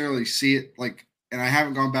necessarily see it, like, and I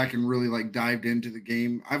haven't gone back and really like dived into the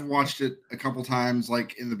game. I've watched it a couple times,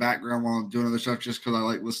 like in the background while I'm doing other stuff, just because I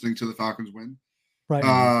like listening to the Falcons win. Right.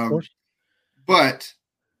 Of course. But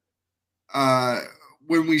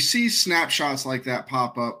when we see snapshots like that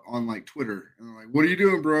pop up on like Twitter, and they're like, "What are you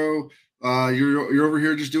doing, bro? You're over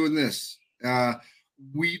here just doing this."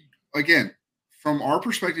 Again, from our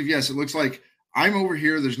perspective, yes, it looks like I'm over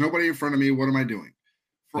here. There's nobody in front of me. What am I doing?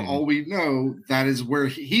 For all we know, that is where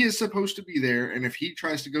he is supposed to be there. And if he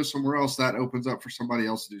tries to go somewhere else, that opens up for somebody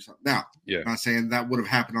else to do something. Now, I'm not saying that would have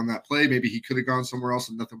happened on that play. Maybe he could have gone somewhere else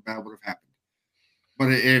and nothing bad would have happened.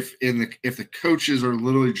 But if the coaches are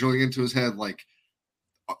literally drilling into his head, like,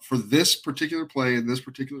 for this particular play and this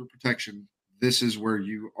particular protection, this is where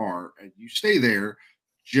you are, and you stay there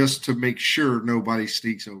just to make sure nobody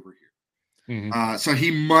sneaks over here. Mm-hmm. So he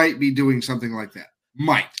might be doing something like that.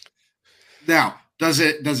 Might. Now, does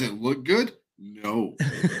it look good? No.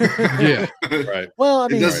 Yeah. Right. Well, I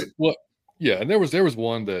mean, well, yeah. And there was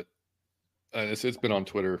one that it's been on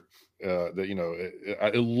Twitter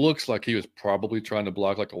that it looks like he was probably trying to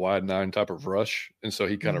block like a wide 9 type of rush, and so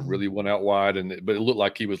he kind of really went out wide, but it looked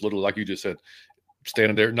like he was literally, like you just said,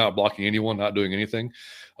 standing there, not blocking anyone, not doing anything.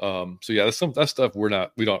 So yeah, that's stuff we're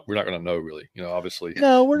not going to know really, obviously.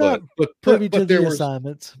 No, we're not privy to the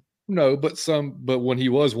assignments. No, but when he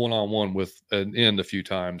was one-on-one with an end a few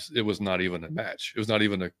times, it was not even a match. It was not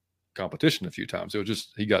even a competition a few times. It was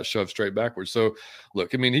just, he got shoved straight backwards. So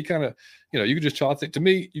look, I mean, he kind of, you could just to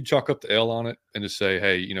me, you chalk up the L on it and just say,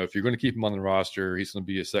 hey, if you're going to keep him on the roster, he's going to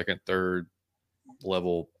be a second, third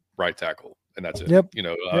level right tackle. And that's it. Yep.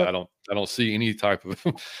 I don't see any type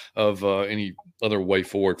of any other way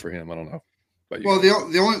forward for him. I don't know. Well,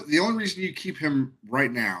 the only reason you keep him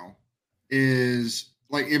right now is,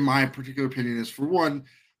 like, in my particular opinion, is, for one,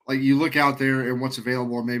 like, you look out there and what's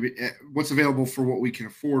available, and maybe what's available for what we can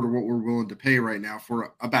afford or what we're willing to pay right now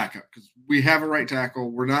for a backup. Because we have a right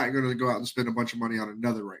tackle. We're not going to go out and spend a bunch of money on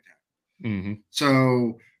another right tackle. Mm-hmm.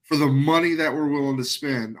 So for the money that we're willing to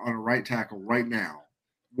spend on a right tackle right now,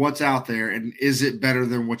 what's out there, and is it better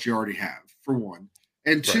than what you already have, for one?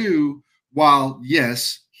 And two, while,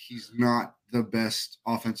 yes, he's not the best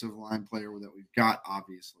offensive line player that we've got,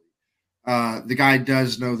 obviously, the guy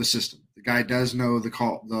does know the system. The guy does know the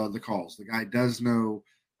calls. The guy does know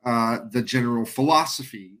the general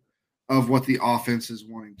philosophy of what the offense is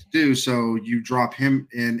wanting to do. So you drop him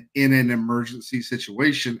in an emergency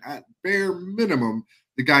situation, at bare minimum,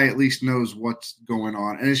 the guy at least knows what's going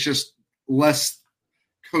on. And it's just less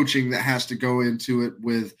coaching that has to go into it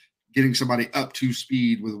with getting somebody up to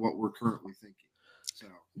speed with what we're currently thinking. So,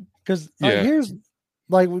 because here's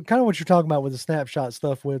like kind of what you're talking about with the snapshot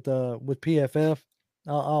stuff with PFF.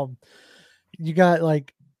 You got,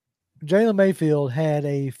 like, Jalen Mayfield had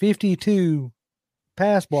a 52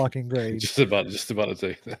 pass blocking grade. just about to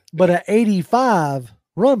say that. But an 85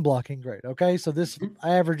 run blocking grade. Okay, so this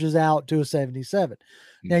averages out to a 77.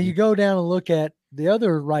 Now you go down and look at the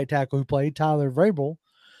other right tackle who played, Tyler Vrabel.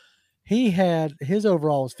 He had, his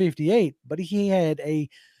overall was 58, but he had a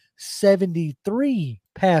 73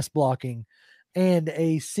 pass blocking and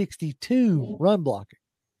a 62 run blocking.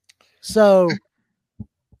 So,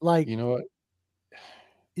 like, you know what?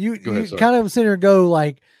 You kind of sit there and go,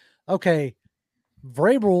 like, okay,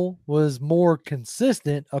 Vrabel was more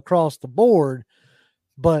consistent across the board,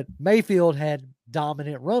 but Mayfield had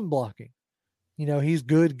dominant run blocking. He's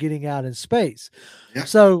good getting out in space. Yeah.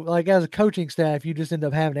 So, like, as a coaching staff, you just end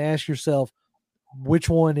up having to ask yourself, which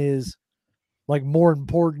one is like more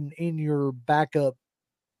important in your backup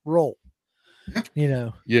role.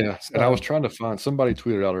 Yeah. So. And I was trying to find, somebody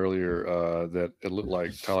tweeted out earlier that it looked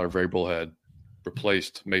like Tyler Vrabel had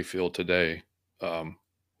replaced Mayfield today on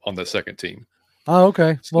the second team. Oh,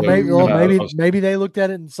 okay. So, maybe they looked at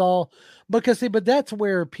it and saw, because see, but that's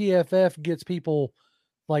where PFF gets people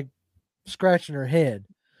like scratching their head.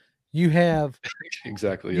 You have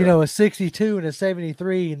exactly, a 62 and a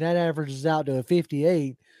 73, and that averages out to a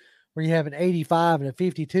 58, where you have an 85 and a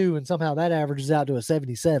 52, and somehow that averages out to a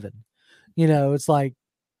 77. It's like,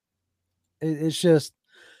 it's just,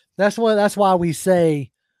 that's why we say,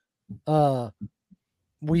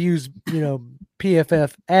 we use,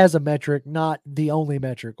 PFF as a metric, not the only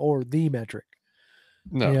metric or the metric.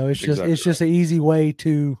 No, it's just an easy way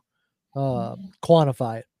to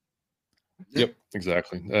quantify it. Yep,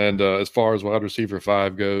 exactly. And as far as wide receiver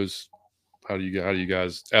 5 goes, how do you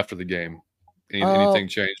guys after the game? Anything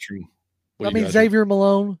changed from? Xavier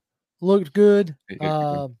Malone looked good.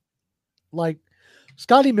 Like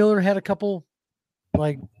Scotty Miller had a couple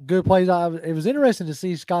like good plays. It was interesting to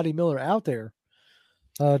see Scotty Miller out there.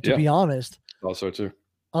 To be honest, also too.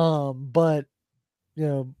 But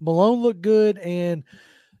Malone looked good, and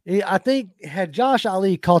I think had Josh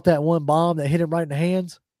Ali caught that one bomb that hit him right in the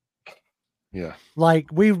hands. Yeah. Like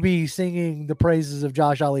we would be singing the praises of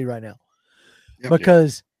Josh Ali right now.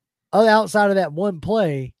 Because outside of that one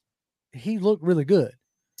play, he looked really good.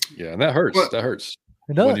 Yeah, and that hurts. That hurts.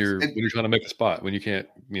 It does. When you're trying to make a spot, when you can't,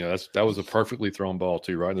 that was a perfectly thrown ball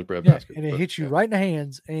too, right in the breadbasket. And it hit you right in the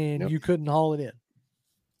hands, and you couldn't haul it in.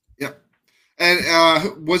 Yep.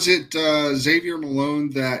 And was it Xavier Malone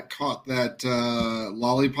that caught that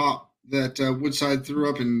lollipop that Woodside threw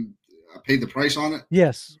up and paid the price on it?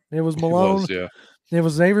 Yes, it was Malone. It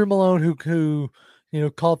was Xavier Malone who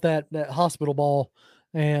caught that hospital ball.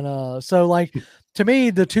 And so, like, to me,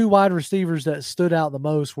 the two wide receivers that stood out the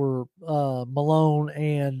most were Malone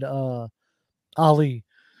and Ali.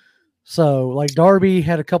 So, like, Darby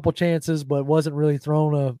had a couple chances, but wasn't really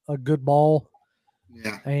thrown a good ball.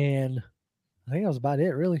 Yeah. And I think that was about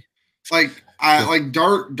it, really. Like,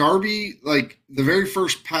 Darby, like, the very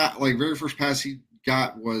first pass he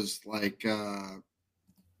got was like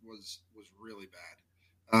was really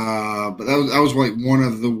bad. But that was like one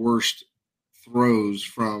of the worst throws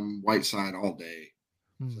from Whiteside all day.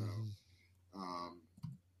 So,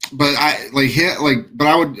 but I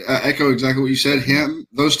would echo exactly what you said.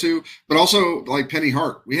 Those two, but also like Penny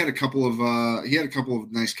Hart. He had a couple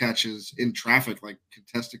of nice catches in traffic, like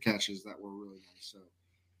contested catches that were really nice. So,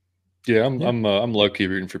 yeah, I'm low key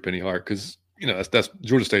rooting for Penny Hart because that's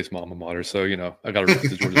Georgia State's alma mater. So I got to root for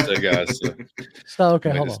the Georgia State guys. So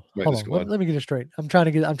okay, hold on. Let me get it straight. I'm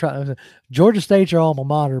trying. Georgia State's your alma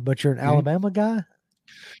mater, but you're an Alabama guy.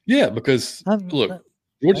 Yeah, because look,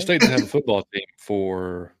 Georgia State didn't have a football team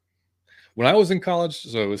for when I was in college.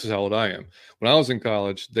 So this is how old I am. When I was in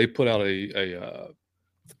college, they put out a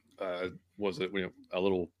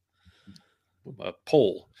little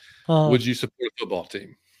poll. Would you support a football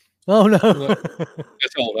team? Oh no,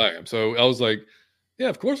 that's how old I am. So I was like, yeah,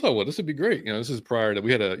 of course I would. This would be great. This is prior to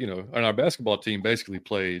we had and our basketball team basically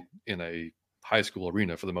played in a high school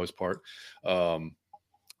arena for the most part.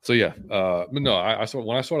 So yeah, but no,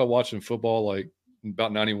 when I started watching football, like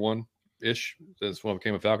about 91-ish, that's when I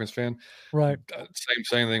became a Falcons fan. Right.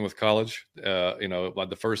 Same thing with college. Like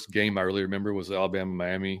the first game I really remember was the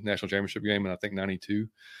Alabama-Miami national championship game in I think 92.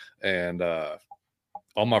 And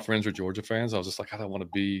all my friends were Georgia fans. I was just like, I don't want to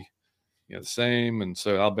be the same. And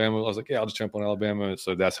so Alabama, I was like, yeah, I'll just jump on Alabama.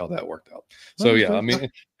 So that's how that worked out. So yeah, I mean,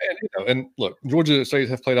 and look, Georgia State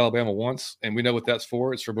have played Alabama once, and we know what that's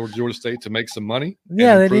for. It's for Georgia State to make some money.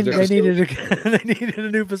 Yeah, they needed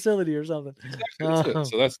a new facility or something. Exactly, that's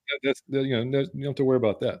it. So that's you don't have to worry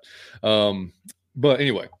about that. But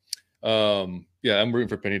anyway, yeah, I'm rooting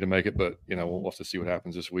for Penny to make it, but we'll have to see what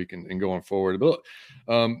happens this week and going forward. But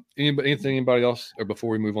anybody else, or before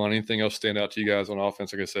we move on, anything else stand out to you guys on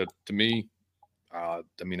offense? Like I said, to me, I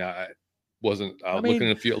wasn't looking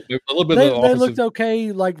at a little bit. They looked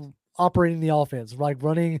okay, like operating the offense, like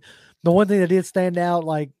running. The one thing that did stand out,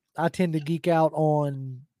 like I tend to geek out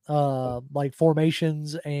on like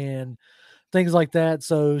formations and things like that.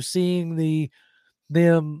 So seeing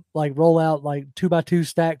them like roll out like 2x2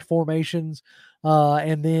 stacked formations.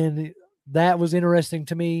 And then that was interesting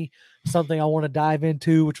to me. Something I want to dive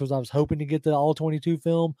into, which was I was hoping to get the all 22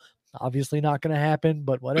 film. Obviously not going to happen,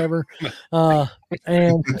 but whatever.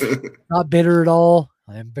 And not bitter at all.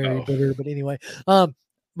 I am very bitter, but anyway,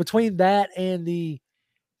 between that and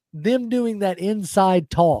them doing that inside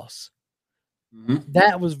toss,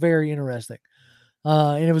 that was very interesting.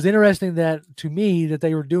 And it was interesting that to me that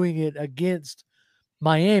they were doing it against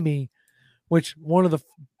Miami, which one of the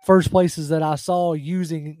first places that I saw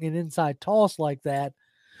using an inside toss like that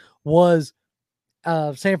was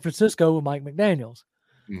San Francisco with Mike McDaniels.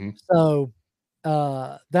 Mm-hmm. So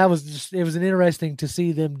that was just, it was an interesting to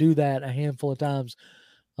see them do that a handful of times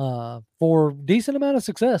for decent amount of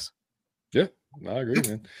success. Yeah, I agree,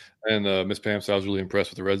 man. And Miss Pam said I was really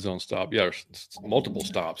impressed with the red zone stop. Yeah, multiple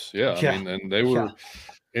stops. Yeah, I mean, and they were,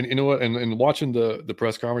 and you know what? And watching the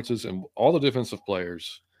press conferences and all the defensive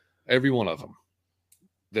players, every one of them,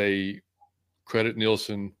 they credit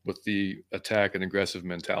Nielsen with the attack and aggressive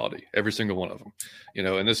mentality. Every single one of them, you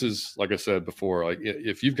know. And this is, like I said before, like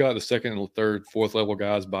if you've got the second and third, fourth level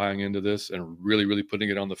guys buying into this and really, really putting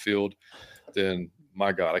it on the field, then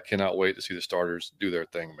my God, I cannot wait to see the starters do their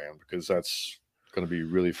thing, man, because that's going to be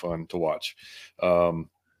really fun to watch. You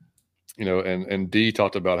know, and D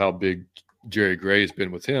talked about how big Jerry Gray has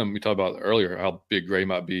been with him. We talked about earlier how big Gray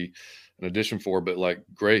might be an addition for, but like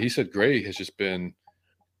Gray, he said Gray has just been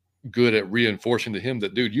good at reinforcing to him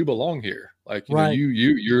that, dude, you belong here. Like, you know,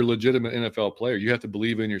 you're a legitimate NFL player. You have to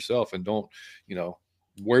believe in yourself and don't, you know,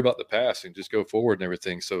 worry about the passing, just go forward and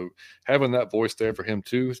everything. So having that voice there for him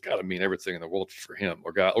too, it's got to mean everything in the world for him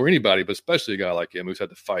or anybody, but especially a guy like him who's had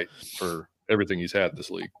to fight for everything he's had in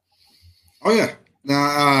this league. Oh yeah.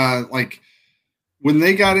 Now, like when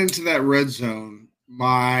they got into that red zone,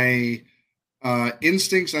 my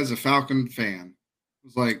instincts as a Falcon fan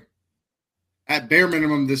was like, at bare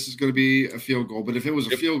minimum, this is going to be a field goal. But if it was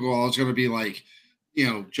a field goal, I was going to be like, you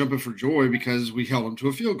know, jumping for joy because we held them to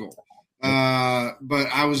a field goal. But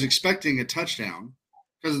I was expecting a touchdown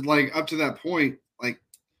because, like, up to that point, like,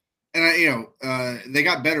 and they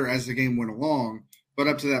got better as the game went along. But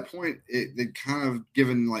up to that point, they'd kind of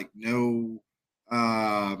given like no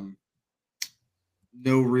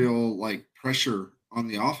real like pressure on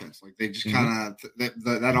the offense. Like they just kind of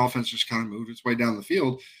that offense just kind of moved its way down the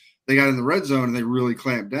field. They got in the red zone and they really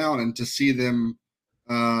clamped down. And to see them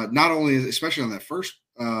not only, especially on that first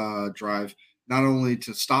drive, not only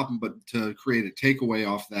to stop them, but to create a takeaway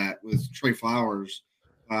off that with Trey Flowers,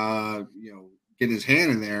 getting his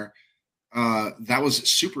hand in there, that was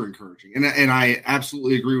super encouraging. And I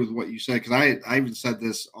absolutely agree with what you said, because I even said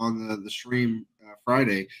this on the stream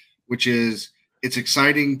Friday, which is it's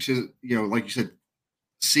exciting to, you know, like you said,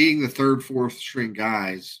 seeing the third, fourth string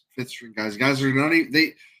guys, fifth string guys that are not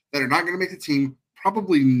that are not going to make the team,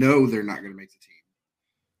 probably know they're not going to make the team,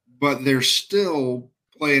 but they're still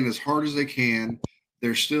playing as hard as they can.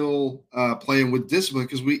 They're still playing with discipline,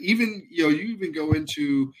 because you even go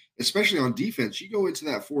into, especially on defense, you go into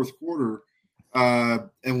that fourth quarter,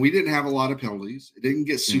 and we didn't have a lot of penalties. It didn't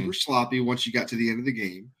get super sloppy once you got to the end of the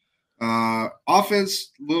game.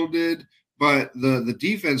 Offense little did, but the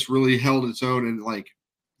defense really held its own and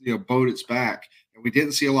bowed its back. And we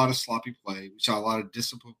didn't see a lot of sloppy play. We saw a lot of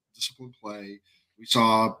disciplined play. We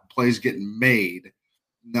saw plays getting made,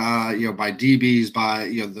 by DBs, by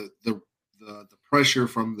the pressure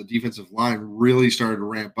from the defensive line really started to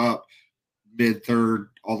ramp up mid third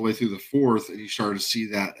all the way through the fourth, and you started to see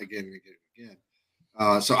that again and again and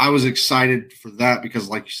again. So I was excited for that, because,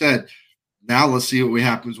 like you said, now let's see what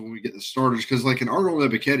happens when we get the starters. Because like in Arnold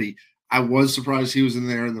Ebiketie, I was surprised he was in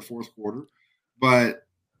there in the fourth quarter, but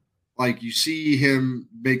like you see him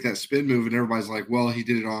make that spin move, and everybody's like, well, he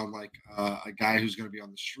did it on like a guy who's going to be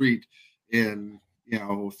on the street in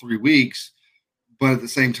 3 weeks. But at the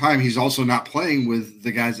same time, he's also not playing with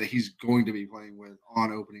the guys that he's going to be playing with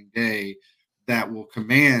on opening day that will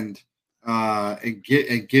command and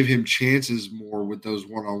give him chances more with those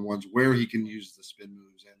one-on-ones where he can use the spin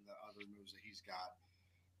moves and the other moves that he's got.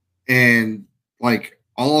 And like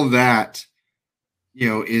all of that,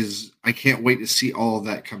 I can't wait to see all of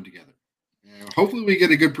that come together. Hopefully we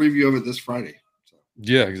get a good preview of it this Friday. So.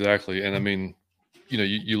 Yeah, exactly. And I mean,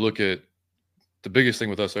 you look at the biggest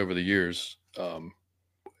thing with us over the years,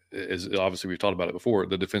 is obviously we've talked about it before,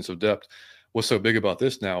 the defensive depth. What's so big about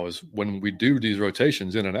this now is when we do these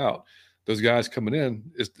rotations in and out, those guys coming in,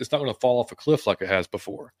 it's not going to fall off a cliff like it has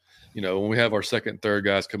before. When we have our second, third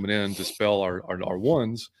guys coming in to spell our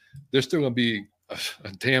ones, there's still going to be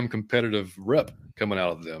a damn competitive rep coming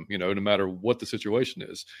out of them, no matter what the situation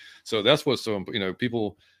is. So that's what's so,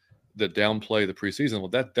 people that downplay the preseason, well,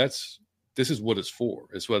 this is what it's for.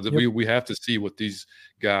 It's what we have to see what these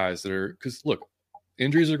guys that are, because look,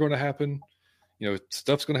 injuries are going to happen.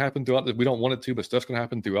 Stuff's going to happen throughout. We don't want it to, but stuff's going to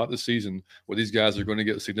happen throughout the season where these guys are going to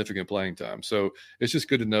get significant playing time. So it's just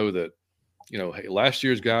good to know that, hey, last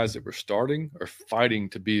year's guys that were starting are fighting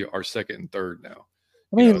to be our second and third now.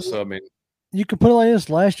 You could put it like this: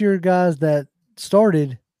 last year, guys that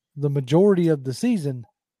started the majority of the season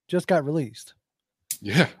just got released.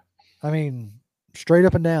 Yeah. I mean, straight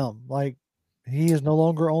up and down, like he is no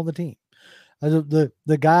longer on the team. The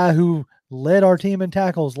guy who led our team in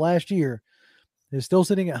tackles last year is still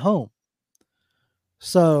sitting at home.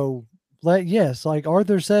 So, yes, like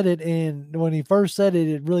Arthur said it, and when he first said it,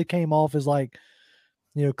 it really came off as like,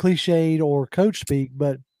 cliched or coach speak.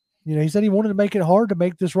 But he said he wanted to make it hard to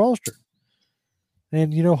make this roster,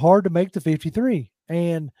 and hard to make the 53,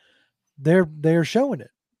 and they're showing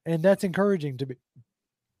it, and that's encouraging to me.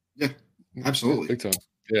 Yeah, absolutely, big time.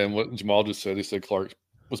 Yeah, and what Jamal just said, he said Clark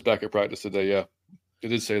was back at practice today. Yeah, they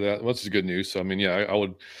did say that. Well, this is good news. So, I mean, yeah, I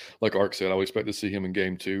would, like Ark said, I would expect to see him in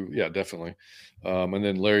game 2. Yeah, definitely. And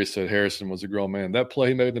then Larry said Harrison was a grown man. That play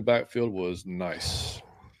he made in the backfield was nice.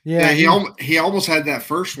 Yeah, he almost had that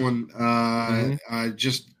first one.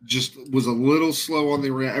 Just was a little slow on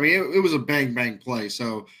the react. I mean, it was a bang play.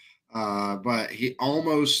 So, but he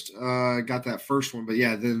almost got that first one. But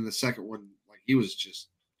yeah, then the second one, like he was just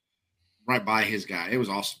right by his guy. It was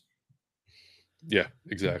awesome. Yeah,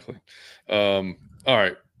 exactly. All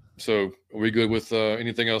right. So, are we good with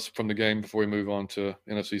anything else from the game before we move on to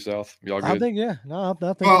NFC South? Y'all good? I think, yeah. No,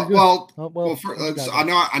 I think we're good. I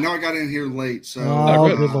know I got in here late. So,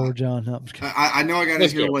 good Lord, John. No, I know I got in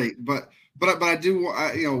here late, but I do.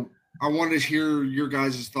 I wanted to hear your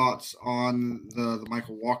guys' thoughts on the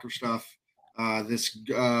Michael Walker stuff. This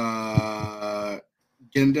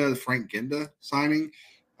Frank Ginda signing.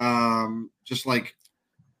 Just like.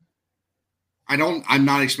 I'm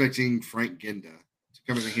not expecting Frank Ginda to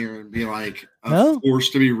come in here and be like a force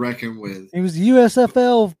to be reckoned with. He was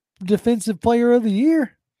USFL Defensive Player of the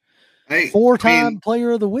Year. Hey, 4-time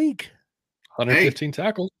Player of the Week. 115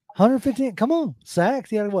 tackles. 115. Come on. Sacks.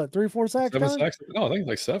 He had what? 3 or 4 sacks? 7 sacks. No, I think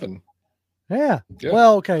like 7. Yeah.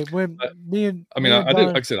 Well, okay. When I did.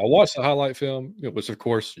 Like I said, I watched the highlight film, which of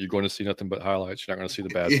course you're going to see nothing but highlights. You're not going to see the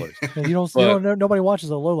bad plays. Yeah, nobody watches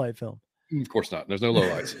a low light film. Of course not. There's no low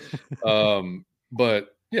lights.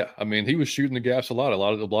 But yeah, I mean, he was shooting the gaps a lot of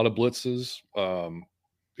blitzes.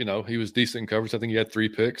 He was decent in coverage. I think he had 3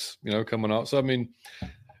 picks, coming out. So I mean,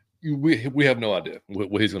 we have no idea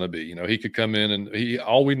what he's going to be. He could come in and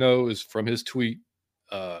all we know is from his tweet.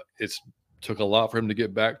 It's took a lot for him to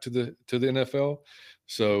get back to the NFL.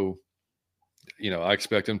 So, I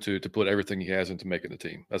expect him to put everything he has into making the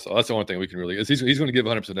team. That's the only thing we can really. He's going to give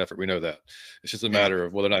 100% effort. We know that. It's just a matter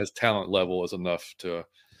of whether or not his talent level is enough to.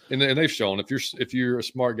 And they've shown if you're a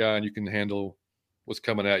smart guy and you can handle what's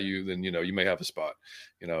coming at you, then you may have a spot.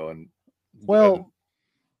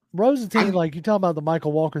 Rosenthal, like you talking about the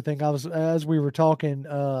Michael Walker thing. As we were talking,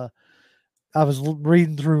 I was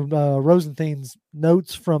reading through Rosenthal's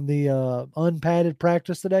notes from the unpadded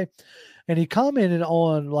practice today. And he commented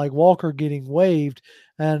on like Walker getting waived.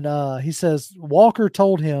 And he says Walker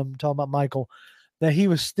told him, talking about Michael, that he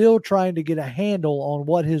was still trying to get a handle on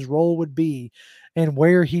what his role would be and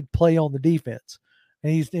where he'd play on the defense.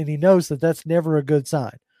 And he knows that that's never a good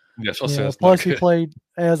sign. Yes, I'll say plus he played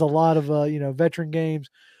as a lot of veteran games.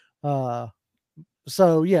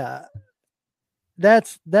 So yeah,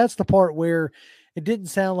 that's the part where it didn't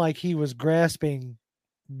sound like he was grasping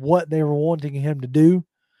what they were wanting him to do.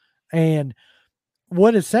 And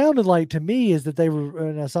what it sounded like to me is that they were,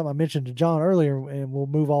 and that's something I mentioned to John earlier, and we'll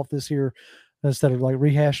move off this here instead of like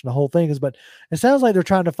rehashing the whole thing, but it sounds like they're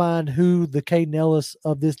trying to find who the Caden Ellis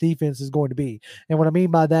of this defense is going to be. And what I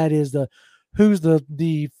mean by that is who's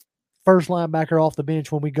the first linebacker off the bench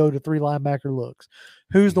when we go to 3 linebacker looks,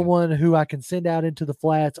 who's the one who I can send out into the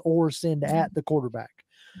flats or send at the quarterback.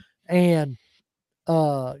 And,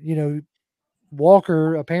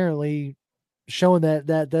 Walker apparently showing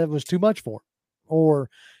that was too much for him, or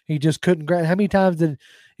he just couldn't grab. How many times did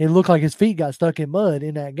it look like his feet got stuck in mud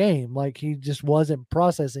in that game? Like he just wasn't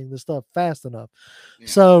processing the stuff fast enough. Yeah.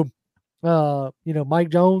 So, Mike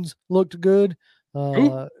Jones looked good.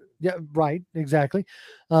 Yeah, right. Exactly.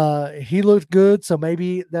 He looked good. So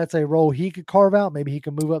maybe that's a role he could carve out. Maybe he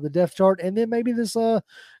can move up the depth chart. And then maybe this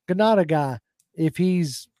Ganada guy, if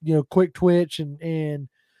he's, quick twitch and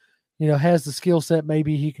has the skill set,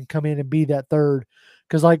 maybe he can come in and be that third.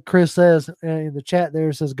 Because like Chris says in the chat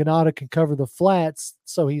there, says Ganada can cover the flats,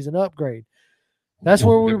 so he's an upgrade. That's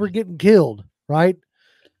where we were getting killed, right?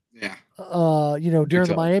 Yeah. During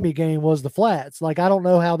the Miami game was the flats. Like, I don't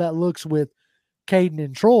know how that looks with Caden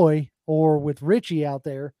and Troy or with Richie out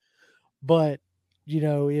there. But,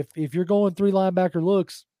 if you're going 3 linebacker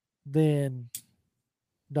looks, then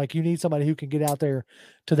like you need somebody who can get out there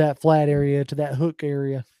to that flat area, to that hook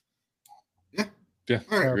area. Yeah. Yeah,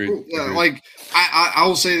 agreed. Cool. Like I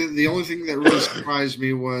will say that the only thing that really surprised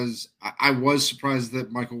me was I was surprised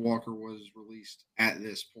that Michael Walker was released at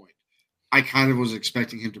this point. I kind of was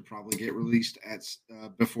expecting him to probably get released at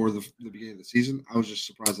before the beginning of the season. I was just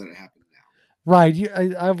surprised that it happened now. Right.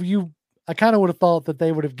 I kind of would have thought that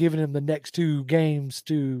they would have given him the next 2 games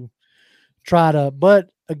to try to, but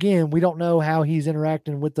again, we don't know how he's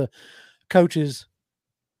interacting with the coaches.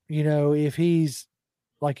 You know, if he's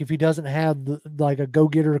like, if he doesn't have like a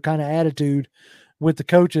go-getter kind of attitude with the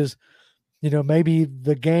coaches, you know, maybe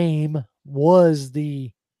the game was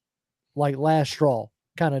the like last straw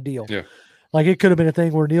kind of deal. Yeah. Like it could have been a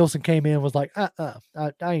thing where Nielsen came in and was like, I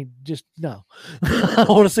ain't just, no, I don't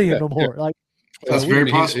want to see him no more. Like, that's very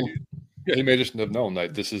possible. He may just have known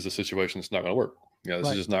that this is a situation that's not going to work. Yeah, this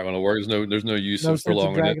is just not going to work. There's no use of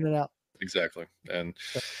prolonging it out. Exactly. And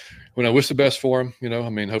when I wish the best for him, you know, I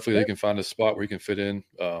mean, hopefully they can find a spot where he can fit in.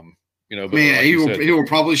 You know, but he will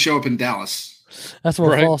probably show up in Dallas. That's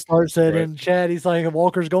what False Start said in chat. He's like,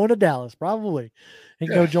 Walker's going to Dallas, probably. He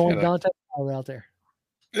can go join Dante out there.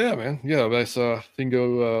 Yeah, man. Yeah, that's he can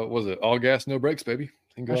go. Was it all gas, no brakes, baby?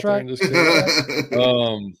 He can go that's out right.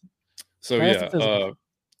 there and just. So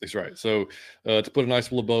that's right. So to put a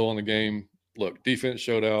nice little bow on the game, look, defense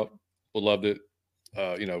showed out. We loved it.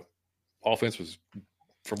 You know, offense was,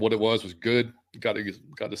 for what it was good. Got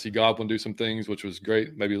to see Godwin do some things, which was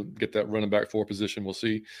great. Maybe get that running back 4 position. We'll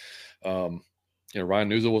see. You know, Ryan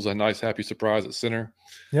Newsel was a nice, happy surprise at center.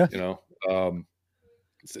 Yeah. You know,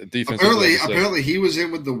 defense. Apparently, he was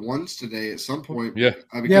in with the ones today at some point. Yeah.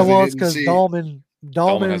 Well, it's because Dahlman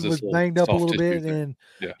was banged up a little bit, and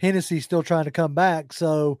Hennessy's still trying to come back.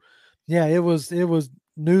 So, yeah, it was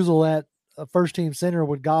Newsel at a first team center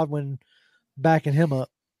with Godwin backing him up.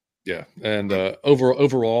 Yeah, and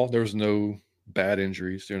overall, there was no bad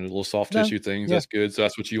injuries. There were little soft tissue things. Yeah. That's good. So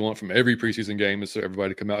that's what you want from every preseason game, is for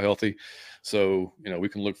everybody to come out healthy. So, you know, we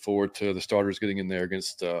can look forward to the starters getting in there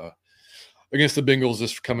against the Bengals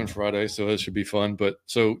this coming Friday. So that should be fun. But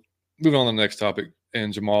so moving on to the next topic,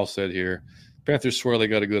 and Jamal said here, Panthers swear they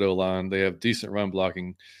got a good O-line. They have decent run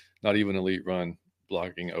blocking, not even elite run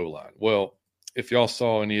blocking O-line. Well, if y'all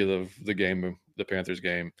saw any of the game, the Panthers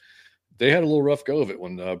game, they had a little rough go of it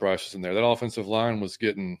when Bryce was in there. That offensive line was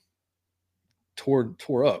getting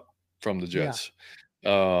tore up from the Jets.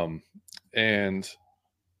 Yeah. And,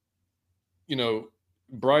 you know,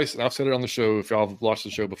 Bryce, and I've said it on the show, if y'all have watched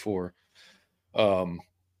the show before,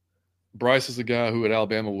 Bryce is the guy who at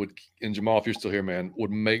Alabama would, and Jamal, if you're still here, man,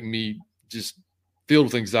 would make me just filled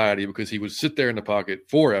with anxiety, because he would sit there in the pocket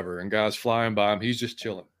forever and guys flying by him. He's just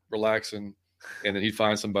chilling, relaxing, and then he'd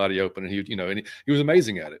find somebody open, and he was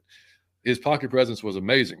amazing at it. His pocket presence was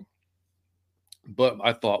amazing. But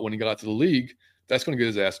I thought when he got out to the league, that's going to get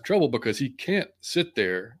his ass in trouble, because he can't sit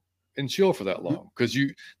there and chill for that long, because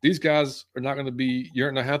these guys are not going to be, you're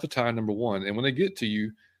going to have the time, number one, and when they get to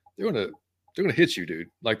you, they're going to hit you, dude.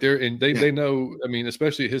 Like they know. I mean,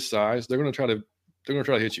 especially at his size, they're going to try to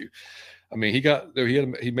hit you. I mean,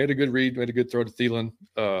 he made a good read, made a good throw to Thielen.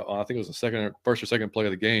 I think it was the first or second play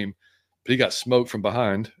of the game, but he got smoked from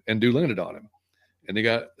behind, and dude landed on him, and he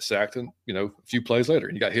got sacked. And a few plays later,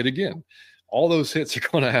 and he got hit again. All those hits are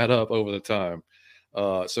going to add up over the time.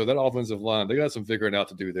 So that offensive line, they got some figuring out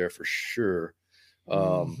to do there for sure.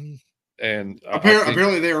 And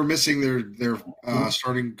apparently they were missing their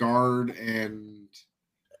starting guard, and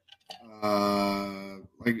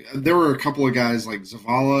like there were a couple of guys like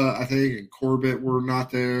Zavala, I think, and Corbett were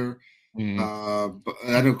not there. But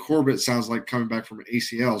I know Corbett sounds like coming back from an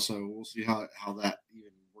ACL, so we'll see how that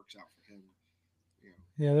even works out for him.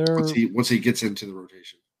 Yeah, once he gets into the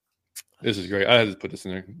rotation. This is great. I had to put this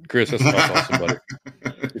in there. Chris, that's awesome, buddy.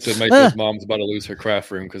 He said Mayfield's mom's about to lose her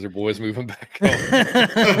craft room because her boy's moving back home.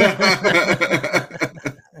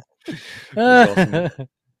 Awesome.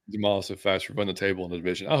 Jamal so fast for running the table in the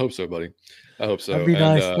division. I hope so, buddy. I hope so. That'd be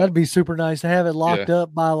nice. That'd be super nice to have it locked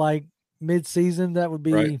up by like mid-season. That would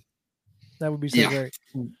be so great.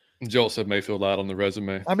 Joel said Mayfield out on the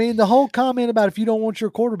resume. I mean, the whole comment about if you don't want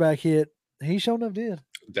your quarterback hit, he sure enough did.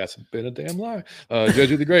 That's been a damn lie.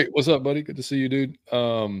 Judge the Great, what's up, buddy? Good to see you, dude.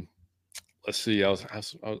 Let's see.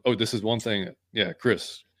 This is one thing. Yeah,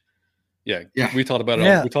 Chris. Yeah. We talked about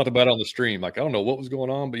it. We talked about it on the stream. Like, I don't know what was going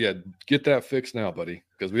on, but yeah, get that fixed now, buddy,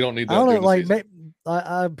 because we don't need that. I don't know.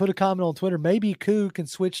 I put a comment on Twitter. Maybe Koo can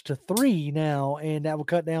switch to 3 now, and that will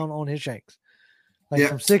cut down on his shanks.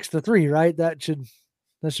 From 6 to 3, right? That should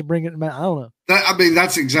bring it. I don't know.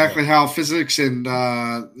 That's exactly how physics and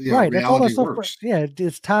reality works. Yeah,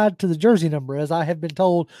 it's tied to the jersey number, as I have been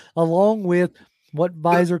told, along with what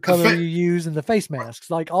visor color you use, and the face masks.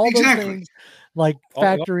 Like all those things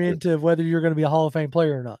factor into whether you're going to be a Hall of Fame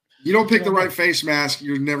player or not. You don't pick the right face mask,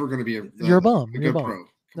 you're never going to be you're a bum. You're a good pro.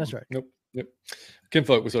 That's right. Nope. Yep. Kim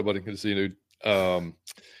Folk, what's up, buddy? Good to see you, dude.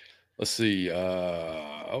 Let's see.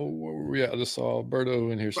 Where were we at? I just saw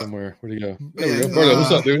Berto in here somewhere. Where'd he go? There we go. Berto,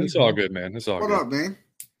 what's up, dude? It's all good, man. It's all good. What up, man?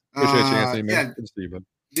 Appreciate you, Anthony, man. Yeah, good to see you, bud.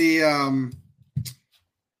 The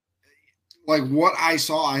like what I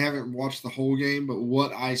saw, I haven't watched the whole game, but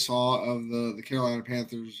what I saw of the Carolina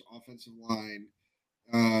Panthers offensive line,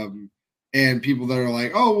 and people that are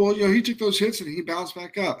like, oh, well, he took those hits and he bounced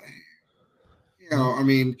back up. I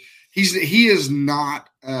mean, he is not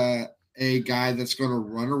a guy that's going to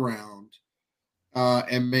run around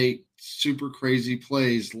and make super crazy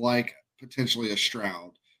plays like potentially a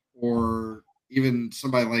Stroud or even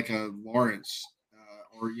somebody like a Lawrence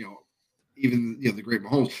or even the great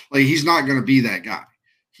Mahomes. Like, he's not going to be that guy.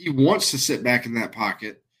 He wants to sit back in that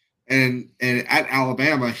pocket, and at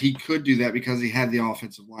Alabama he could do that because he had the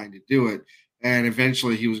offensive line to do it, and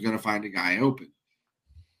eventually he was going to find a guy open.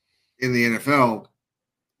 In the NFL,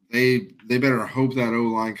 they better hope that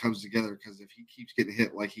O-line comes together, because if he keeps getting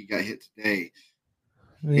hit like he got hit today,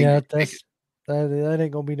 that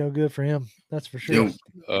ain't gonna be no good for him. That's for sure.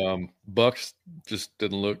 Bucks just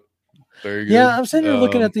didn't look very good. Yeah, I'm sitting here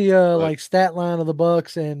looking at the stat line of the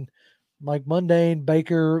Bucks, and like mundane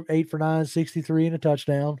Baker 8 for 9, 63 and a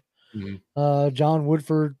touchdown. Mm-hmm. John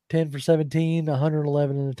Woodford 10 for 17,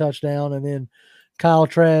 111 and a touchdown, and then Kyle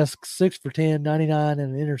Trask 6 for 10, 99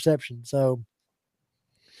 and an interception. So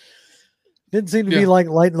didn't seem to be like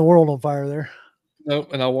lighting the world on fire there. No,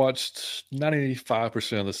 and I watched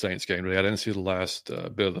 95% of the Saints game today. I didn't see the last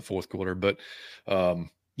bit of the fourth quarter, but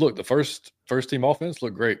look, the first team offense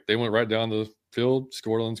looked great. They went right down the field,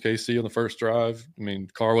 scored on KC on the first drive. I mean,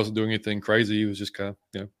 Carr wasn't doing anything crazy. He was just kind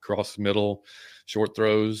of cross the middle, short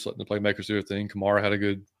throws, letting the playmakers do their thing. Kamara had a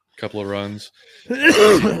good couple of runs.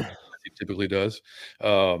 He typically does.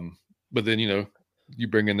 But then, you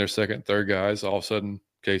bring in their second, third guys, all of a sudden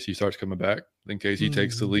KC starts coming back. Then KC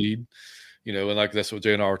takes the lead. And like that's what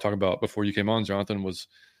Jay and I were talking about before you came on, Jonathan, was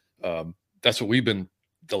that's what we've been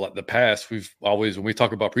the past. We've always, when we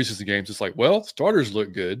talk about preseason games, it's like, well, starters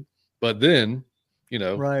look good, but then,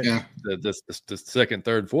 the second,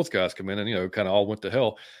 third, fourth guys come in and, kind of all went to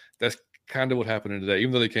hell. That's kind of what happened today.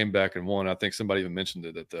 Even though they came back and won, I think somebody even mentioned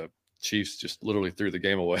it, that the Chiefs just literally threw the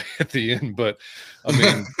game away at the end. But I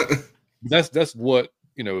mean, that's what,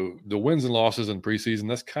 the wins and losses in preseason,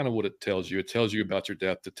 that's kind of what it tells you. It tells you about your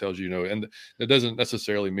depth. It tells you, and it doesn't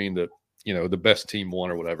necessarily mean that, the best team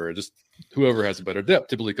won or whatever. It just, whoever has a better depth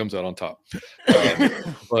typically comes out on top.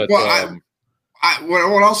 But what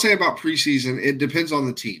I'll say about preseason, it depends on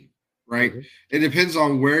the team, right? Mm-hmm. It depends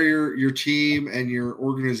on where your team and your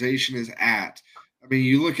organization is at. I mean,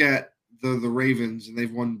 you look at the Ravens, and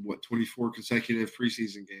they've won 24 consecutive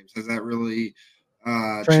preseason games. Has that really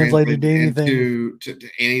translated into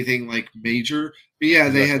anything like major? But yeah,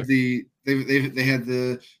 they had the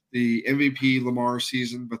MVP Lamar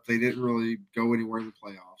season, but they didn't really go anywhere in the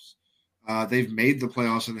playoffs. They've made the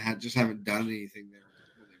playoffs and haven't done anything there.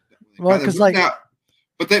 Well, because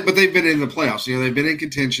but they've been in the playoffs. They've been in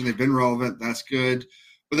contention. They've been relevant. That's good.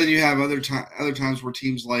 But then you have other times where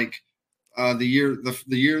teams like the year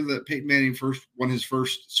that Peyton Manning first won his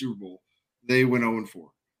first Super Bowl, they went 0-4.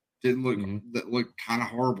 Didn't look that looked kind of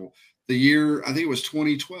horrible. The year, I think it was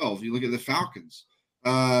 2012. You look at the Falcons,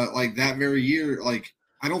 like that very year. Like,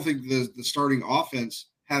 I don't think the starting offense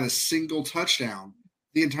had a single touchdown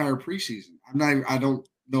the entire preseason. I don't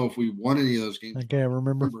know if we won any of those games. I can't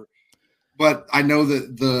remember. But I know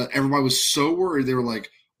that everybody was so worried. They were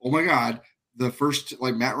like, "Oh my God,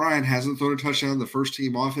 Matt Ryan hasn't thrown a touchdown. The first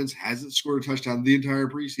team offense hasn't scored a touchdown the entire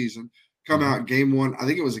preseason." Come out game one, I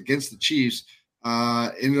think it was against the Chiefs.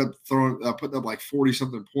 Ended up putting up like 40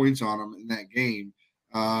 something points on them in that game,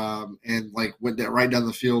 and went right down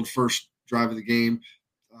the field first drive of the game,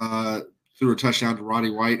 threw a touchdown to Roddy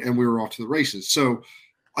White, and we were off to the races. So,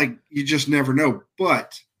 you just never know.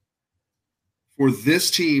 But for this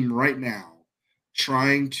team right now,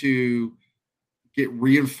 trying to get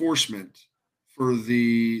reinforcement for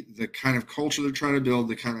the kind of culture they're trying to build,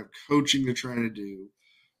 the kind of coaching they're trying to do,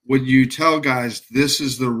 when you tell guys this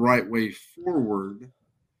is the right way forward,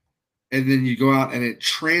 and then you go out and it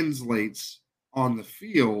translates on the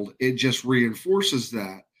field, it just reinforces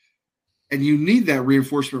that. And you need that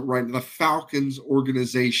reinforcement right now. The Falcons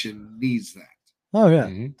organization needs that. Oh, yeah.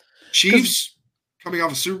 Mm-hmm. Chiefs coming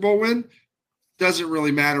off a Super Bowl win, doesn't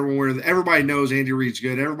really matter when everybody knows Andy Reid's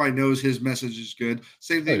good. Everybody knows his message is good.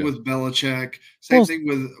 Same thing with Belichick. Same thing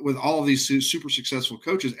with all of these super successful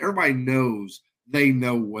coaches. Everybody knows they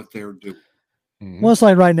know what they're doing. Mm-hmm. Well, it's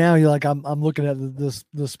like right now, you're like, I'm looking at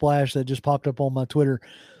the splash that just popped up on my Twitter.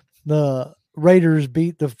 The Raiders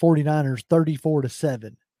beat the 49ers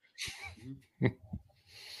 34-7.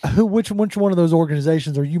 Which one of those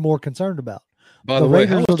organizations are you more concerned about? By the way,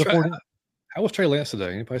 Raiders or the 49ers? How was Trey Lance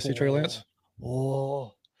today? Anybody see Trey Lance?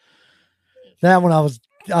 Oh, that one I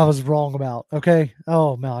was wrong about. Okay.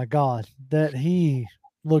 Oh my God, that he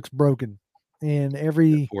looks broken in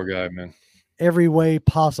every poor guy, man. Every way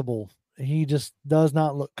possible. He just does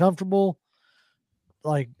not look comfortable,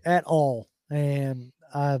 like at all. And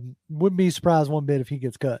I wouldn't be surprised one bit if he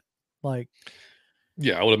gets cut. Like,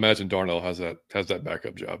 yeah, I would imagine Darnell has that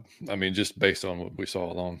backup job. I mean, just based on what we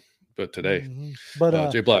saw along. But today,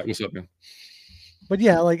 but Jay Black, what's up, man? But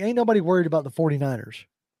yeah, like ain't nobody worried about the 49ers.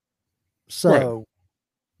 So,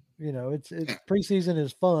 you know, it's preseason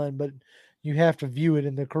is fun, but you have to view it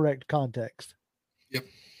in the correct context. Yep.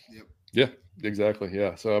 Yeah, exactly.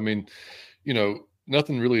 Yeah. So, I mean, you know,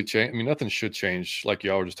 nothing really changed. I mean, nothing should change, like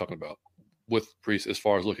y'all were just talking about, with as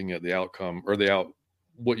far as looking at the outcome or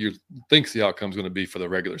what you thinks the outcome is going to be for the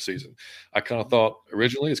regular season. I kind of thought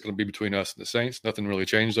originally it's going to be between us and the Saints. Nothing really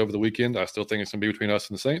changed over the weekend. I still think it's going to be between us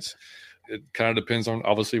and the Saints. It kind of depends on,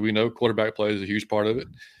 obviously, we know quarterback play is a huge part of it.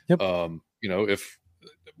 Yep. You know, if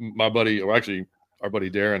my buddy, or actually our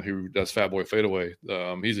buddy Darren, who does Fat Boy Fadeaway,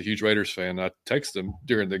 he's a huge Raiders fan. I texted him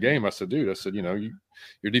during the game. I said, dude, you know,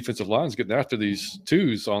 your defensive line's getting after these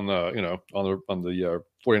twos on the, you know, on the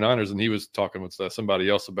 49ers. And he was talking with somebody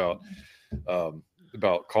else about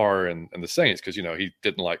Carr and the Saints, because, you know, he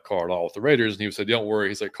didn't like Carr at all with the Raiders. And he said, don't worry.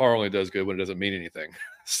 He's like, Carr only does good when it doesn't mean anything.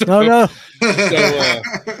 No.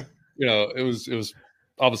 You know, it was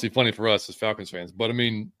obviously funny for us as Falcons fans, but I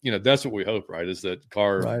mean, you know, that's what we hope, right? Is that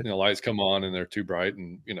Carr, you know, lights come on and they're too bright,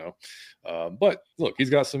 and you know, but look, he's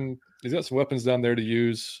got some weapons down there to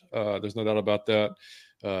use. There's no doubt about that.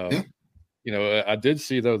 You know, I did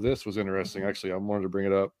see, though, this was interesting. Actually, I wanted to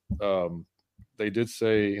bring it up. They did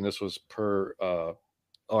say, and this was per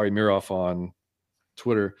Ari Miroff on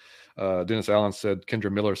Twitter, Dennis Allen said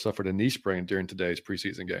Kendra Miller suffered a knee sprain during today's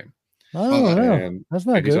preseason game. Oh, and that's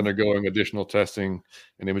not good. He's undergoing additional testing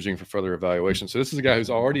and imaging for further evaluation. So this is a guy who's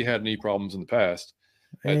already had knee problems in the past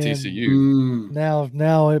at TCU.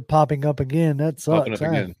 Now it popping up again. That sucks. Popping up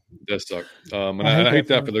again. That sucks. And I hate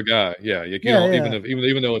that for the guy. Yeah, you don't,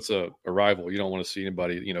 even though it's a rival, you don't want to see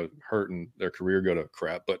anybody, you know, hurting their career go to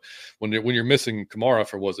crap. But when you're missing Kamara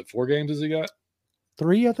for, was it 4 games? Has he got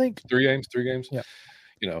 3? I think 3 games. Yeah.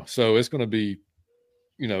 You know, so it's going to be,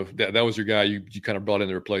 you know, that was your guy you kind of brought in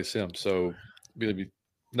to replace him. So be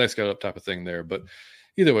next guy up type of thing there. But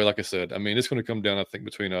either way, like I said, I mean, it's going to come down, I think,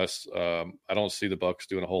 between us. I don't see the Bucs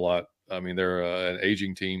doing a whole lot. I mean, they're an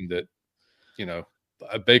aging team that, you know,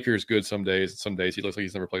 Baker is good some days. Some days he looks like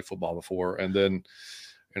he's never played football before. And then,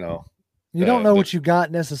 you know, you don't know what you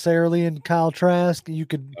got necessarily in Kyle Trask. You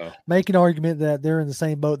could make an argument that they're in the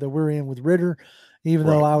same boat that we're in with Ritter. Even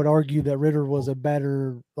though I would argue that Ritter was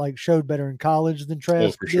showed better in college than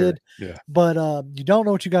Trask did. Sure. Yeah. But you don't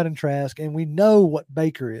know what you got in Trask, and we know what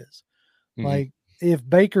Baker is. Mm-hmm. Like, if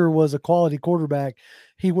Baker was a quality quarterback,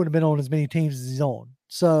 he wouldn't have been on as many teams as he's on.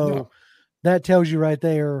 So that tells you right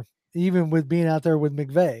there, even with being out there with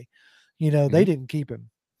McVay, you know, they didn't keep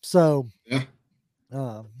him. So it's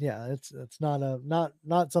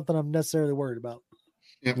not something I'm necessarily worried about.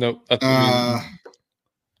 Yep. No. Go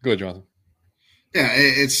ahead, Jonathan.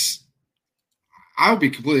 Yeah, I'll be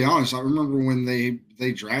completely honest. I remember when they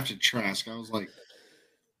drafted Trask, I was like,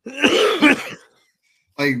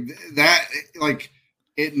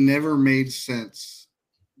 it never made sense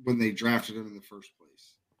when they drafted him in the first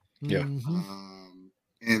place. Yeah.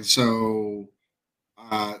 And so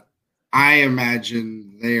I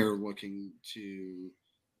imagine they are looking to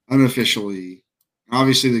unofficially,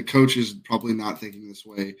 obviously the coach is probably not thinking this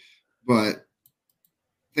way, but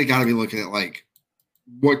they got to be looking at, like,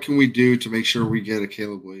 what can we do to make sure we get a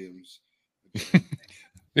Caleb Williams?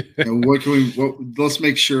 Let's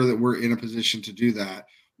make sure that we're in a position to do that.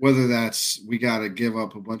 Whether that's we got to give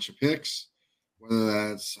up a bunch of picks, whether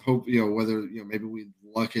that's maybe we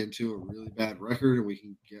luck into a really bad record and we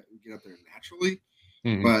can get up there naturally.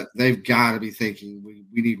 Mm-hmm. But they've got to be thinking we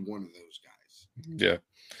need one of those guys.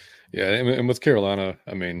 Yeah. And with Carolina,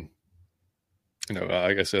 I mean, you know,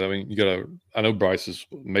 like I said, I mean, I know Bryce is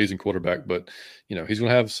an amazing quarterback, but, you know, he's going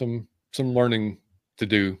to have some learning to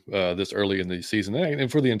do this early in the season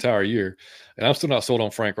and for the entire year. And I'm still not sold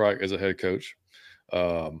on Frank Reich as a head coach.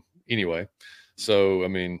 Anyway, so, I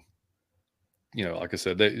mean, you know, like I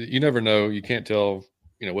said, you never know. You can't tell,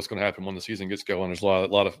 you know, what's going to happen when the season gets going. There's a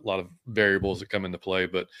lot of variables that come into play.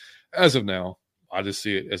 But as of now, I just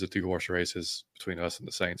see it as a 2-horse race between us and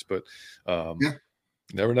the Saints. But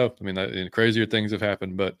never know. I mean, crazier things have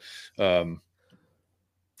happened. But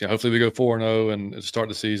hopefully we go 4-0 and start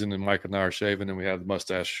the season, and Mike and I are shaving, and we have the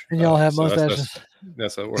mustache. And y'all have mustaches.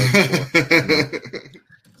 That's what we're hoping for.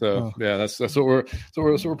 So that's what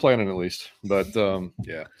we're planning at least. But well,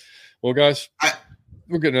 guys,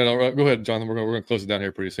 we're getting it all right. Go ahead, Jonathan. We're gonna close it down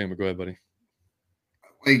here pretty soon. But go ahead, buddy.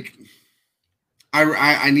 Like,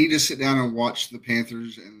 I need to sit down and watch the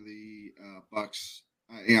Panthers and the Bucks.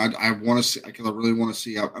 I want to see. I really want to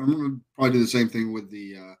see. I'm gonna probably do the same thing with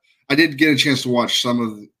the. I did get a chance to watch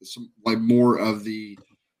some more of the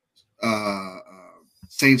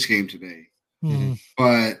Saints game today. Mm-hmm.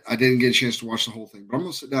 But I didn't get a chance to watch the whole thing. But I'm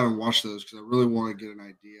going to sit down and watch those because I really want to get an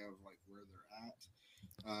idea of like where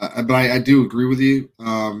they're at. But I do agree with you.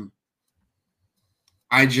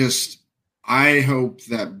 I hope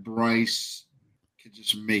that Bryce can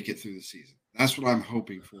just make it through the season. That's what I'm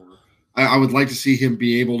hoping for. I would like to see him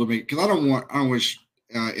be able to make, because I don't wish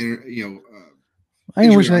I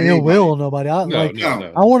ain't wishing ill will on nobody. I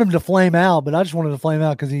want him to flame out, but I just wanted to flame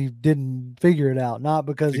out because he didn't figure it out, not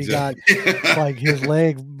because he got like his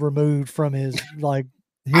leg removed from his like.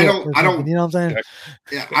 I don't. You know what I'm saying?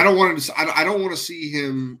 Yeah, I don't want to. I don't want to see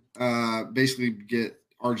him basically get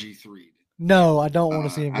RG3. No, I don't want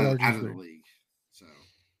to see him get RG3 out of the league. So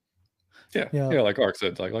yeah, like Ark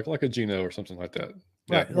said, like a Geno or something like that.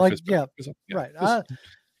 Right, right.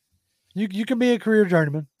 You can be a career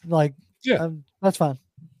journeyman, like. Yeah, that's fine.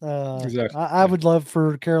 Exactly. I would love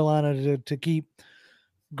for Carolina to keep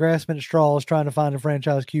grasping at straws, trying to find a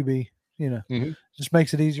franchise QB. Just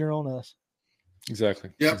makes it easier on us.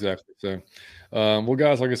 Exactly. Yeah. Exactly. So, well,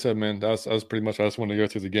 guys, like I said, man, that's pretty much. I just wanted to go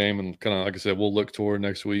through the game and kind of, like I said, we'll look toward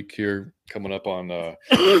next week here coming up on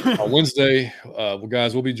Wednesday. Well,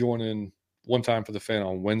 guys, we'll be joining One Time for the Fan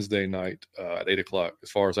on Wednesday night at 8:00,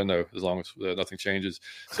 as far as I know, as long as nothing changes.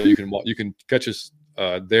 So you can catch us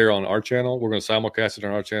there on our channel. We're going to simulcast it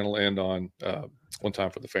on our channel and on One Time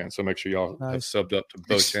for the Fan. So make sure y'all have subbed up to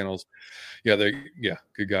both channels. Yeah,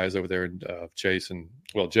 good guys over there. And Chase and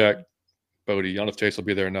Jack, Bodie. I don't know if Chase will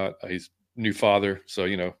be there or not. He's new father, so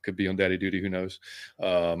could be on daddy duty. Who knows?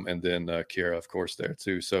 And then Kiera, of course, there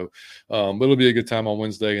too. So it'll be a good time on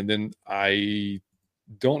Wednesday. And then I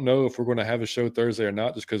don't know if we're going to have a show Thursday or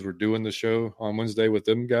not, just because we're doing the show on Wednesday with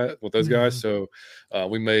those guys. So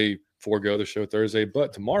we may forego the show Thursday,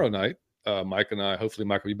 but tomorrow night, Mike and I, hopefully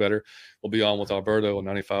Mike will be better, we'll be on with Alberto on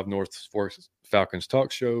 95 North Sports Falcons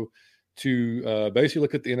talk show to basically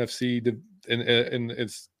look at the NFC in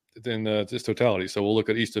its totality. So we'll look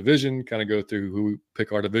at each division, kind of go through who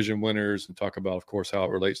pick our division winners, and talk about, of course, how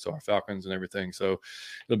it relates to our Falcons and everything. So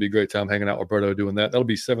it'll be a great time hanging out with Alberto doing that. That'll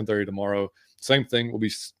be 7:30 tomorrow. Same thing. We'll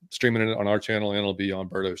be streaming it on our channel, and it'll be on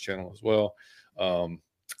Berto's channel as well.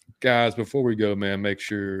 Guys, before we go, man, make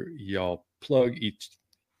sure y'all plug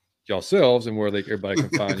yourselves and where everybody can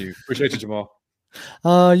find you. Appreciate you, Jamal.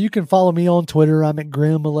 You can follow me on Twitter. I'm at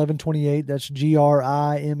Grim1128. That's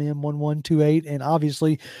GRIMM1128. And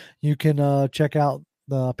obviously, you can check out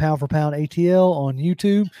the Pound for Pound ATL on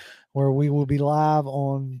YouTube, where we will be live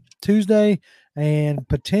on Tuesday and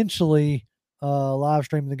potentially live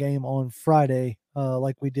streaming the game on Friday,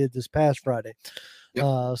 like we did this past Friday.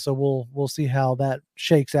 Yep. So we'll see how that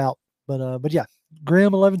shakes out. But yeah,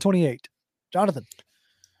 Grim1128. Jonathan.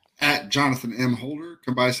 At Jonathan M. Holder,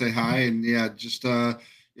 come by, say hi, and just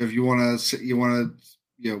if you want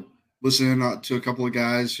to listen in to a couple of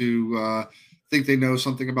guys who think they know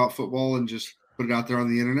something about football and just put it out there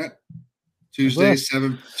on the internet. Tuesdays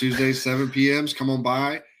 7 p.m. Come on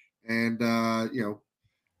by, and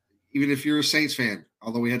even if you're a Saints fan,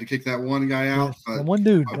 although we had to kick that one guy out, but, that one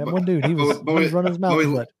dude, he was running his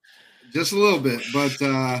mouth, just a little bit, but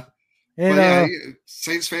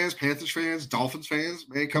Saints fans, Panthers fans, Dolphins fans,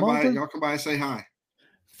 man, come by and say hi.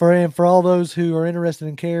 For all those who are interested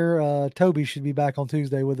in care, Toby should be back on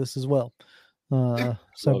Tuesday with us as well.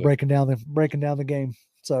 So breaking down the game.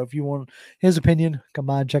 So if you want his opinion, come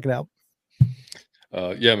by and check it out.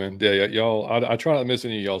 Yeah, man. Yeah, y'all. I try not to miss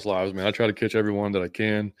any of y'all's lives, man. I try to catch everyone that I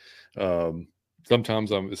can.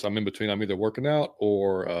 Sometimes I'm in between. I'm either working out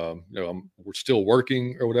or we're still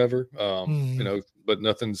working or whatever. But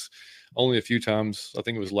nothing's. Only a few times, I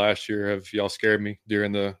think it was last year, have y'all scared me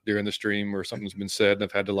during the stream, or something's been said and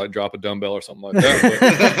I've had to like drop a dumbbell or something like that.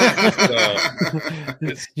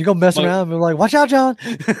 But, you're gonna mess around and be like, "Watch out, John!"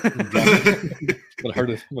 I'm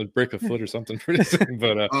gonna break a foot or something pretty soon.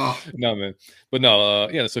 But no, man. But no,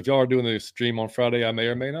 So if y'all are doing the stream on Friday, I may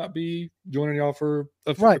or may not be joining y'all for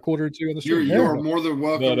a quarter or two on the stream. You're more than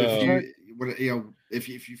welcome. But, if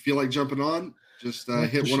you feel like jumping on. Just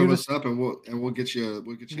hit one of us up, and we'll get you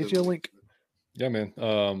a link. Yeah, man.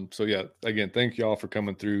 So yeah, again, thank y'all for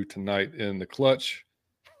coming through tonight in the clutch.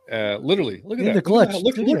 Literally, look at that. The clutch.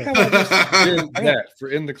 Look how I just did that for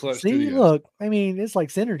in the clutch. See, studios. Look, I mean, it's like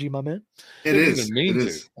synergy, my man. It is. Even mean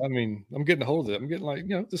to. I mean, I'm getting a hold of it. I'm getting like,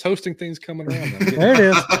 this hosting thing's coming around. There it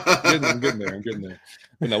is. I'm getting there.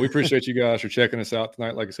 But no, we appreciate you guys for checking us out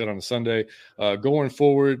tonight. Like I said, on a Sunday, going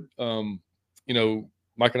forward,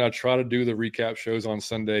 Mike and I try to do the recap shows on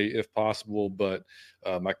Sunday if possible, but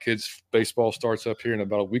my kids' baseball starts up here in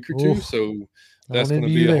about a week or two, so that's going to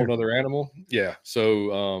be a whole other animal. Yeah,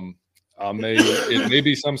 so it may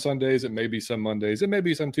be some Sundays, it may be some Mondays, it may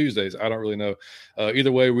be some Tuesdays. I don't really know.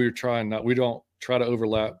 Either way, we don't try to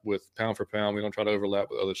overlap with Pound for Pound. We don't try to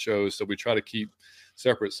overlap with other shows, so we try to keep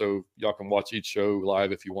separate so y'all can watch each show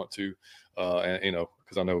live if you want to.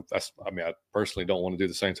 Because I know I personally don't want to do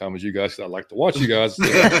the same time as you guys because I like to watch you guys.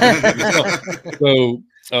 So,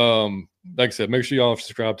 like I said, make sure y'all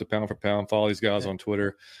subscribe to Pound for Pound, follow these guys on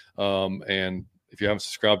Twitter. And if you haven't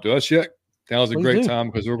subscribed to us yet, now's a great time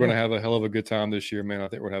because we're going to have a hell of a good time this year, man. I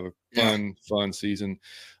think we're going to have a fun season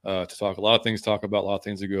to talk. A lot of things to talk about, a lot of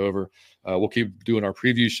things to go over. We'll keep doing our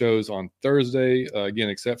preview shows on Thursday, again,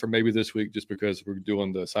 except for maybe this week, just because we're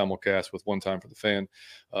doing the simulcast with One Time for the Fan.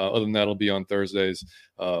 Other than that, it'll be on Thursdays.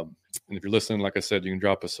 And if you're listening, like I said, you can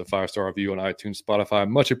drop us a 5-star review on iTunes, Spotify.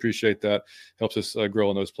 Much appreciate that. Helps us grow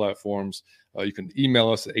on those platforms. You can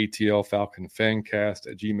email us at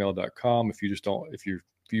atlfalconfancast@gmail.com. If you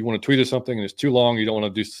want to tweet us something and it's too long, you don't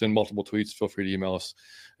want to send multiple tweets, feel free to email us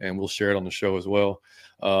and we'll share it on the show as well.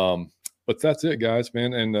 But that's it, guys,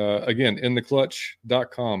 man. And again,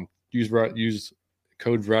 intheclutch.com. Use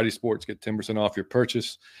code Variety Sports, get 10% off your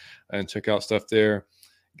purchase and check out stuff there.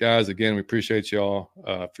 Guys, again, we appreciate y'all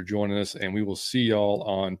for joining us, and we will see y'all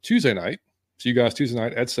on Tuesday night. See you guys Tuesday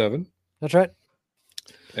night at 7. That's right.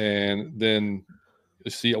 And then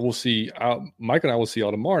Mike and I will see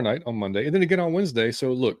y'all tomorrow night on Monday, and then again on Wednesday.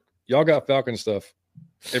 So look, y'all got Falcon stuff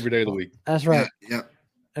every day of the week. That's right. Yeah.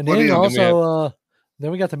 And then also,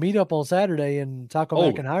 then we got the meetup on Saturday in Taco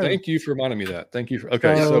Mac and Hiram. Thank you for reminding me that. Thank you. So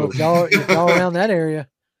y'all around that area.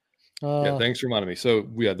 Thanks for reminding me. So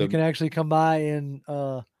you can actually come by and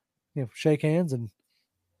shake hands and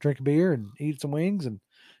drink a beer and eat some wings and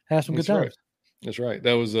have some good times. Right. That's right.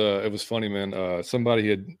 That was it was funny, man. Somebody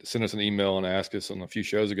had sent us an email and asked us on a few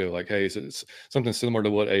shows ago, like, hey, it's something similar to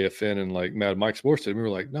what AFN and like Mad Mike Sports did. And we were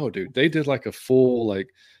like, no, dude, they did like a full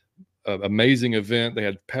amazing event. They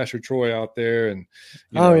had Pastor Troy out there, and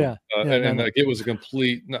it was a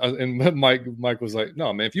complete. And Mike was like,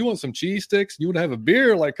 no, man, if you want some cheese sticks, you would have a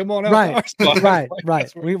beer. Like, come on out. Right.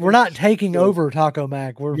 We're not taking over Taco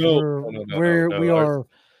Mac. We are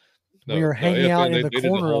hanging out in the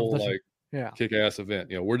corner of the kick-ass event.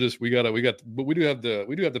 We do have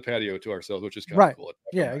the patio to ourselves, which is kind of cool.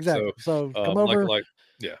 Yeah, exactly. So come over,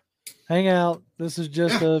 hang out. This is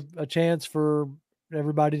just a chance for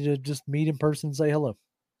everybody to just meet in person and say hello.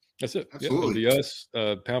 That's it. Absolutely. It'll be us,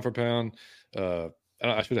 Pound for Pound.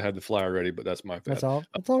 I should have had the flyer ready, but that's my bad. That's all.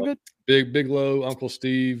 That's all good. Big Low, Uncle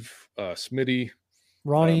Steve, Smitty,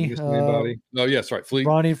 Ronnie. Yes, right. Fleet.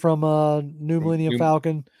 Ronnie from New Millennium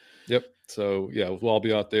Falcon. Yep. So we'll all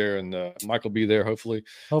be out there, and Mike will be there. Hopefully,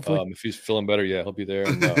 if he's feeling better, he'll be there.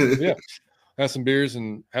 And, have some beers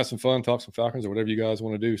and have some fun, talk some Falcons or whatever you guys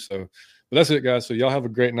want to do. So, but that's it, guys. So y'all have a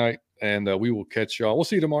great night, and we will catch y'all. We'll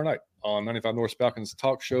see you tomorrow night on 95 North Falcons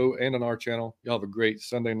Talk Show and on our channel. Y'all have a great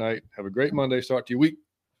Sunday night. Have a great Monday start to your week.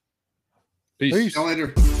 Peace. See y'all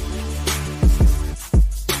later.